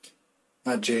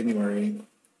 Not January.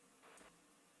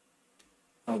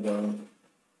 Although.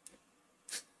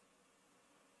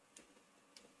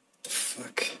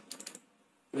 Fuck.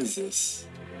 What is this?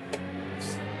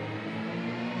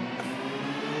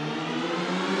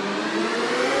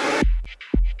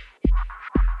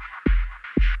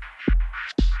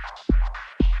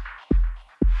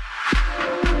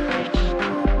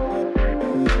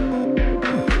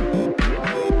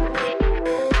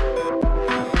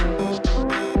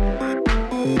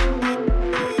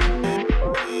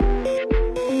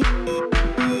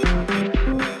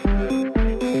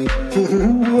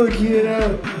 Look it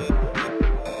up.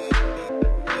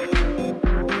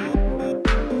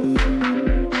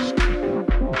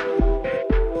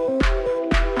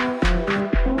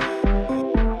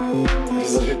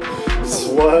 There's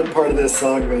one part of this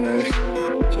song that I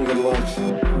should have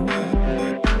loved.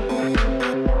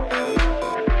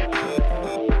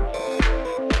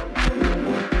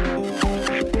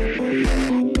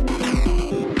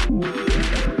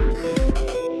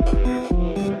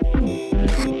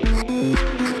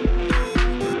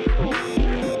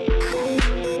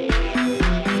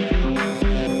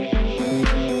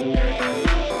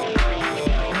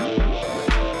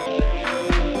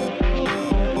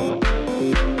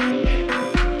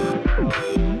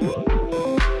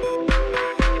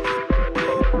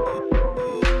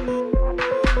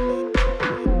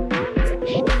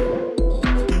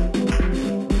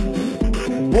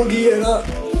 Boogie it up.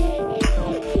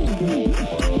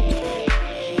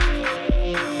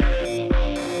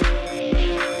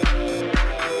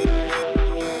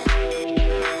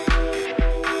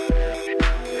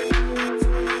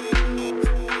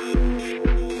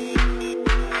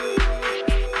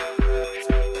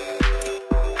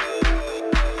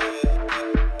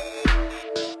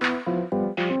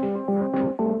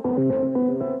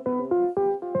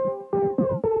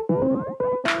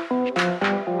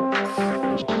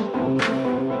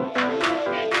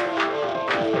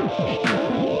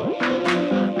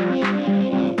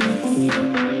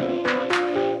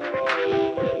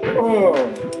 Oh,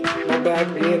 my back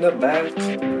me in the back.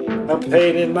 I'm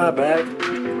pain in my back.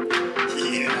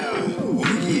 Yeah,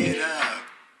 boogie it up.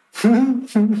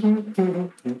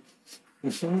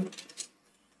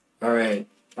 Alright,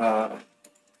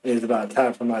 it is about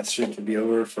time for my stream to be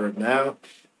over for now.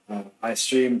 I'm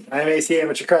AC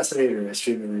Amateur Crastinator. I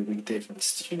stream every weekday from the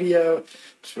studio.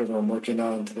 That's what I'm working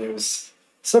on today.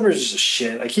 Summer's just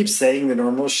shit. I keep saying the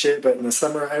normal shit, but in the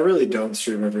summer, I really don't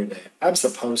stream every day. I'm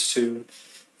supposed to,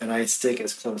 and I stick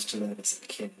as close to that as I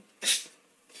can.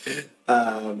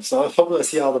 So hopefully I'll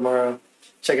see y'all tomorrow.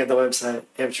 Check out the website,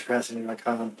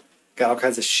 amateurcrastinator.com. Got all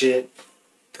kinds of shit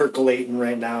percolating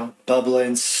right now,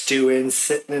 bubbling, stewing,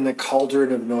 sitting in a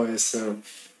cauldron of noise. So,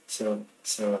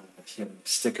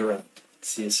 stick around.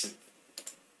 See you soon.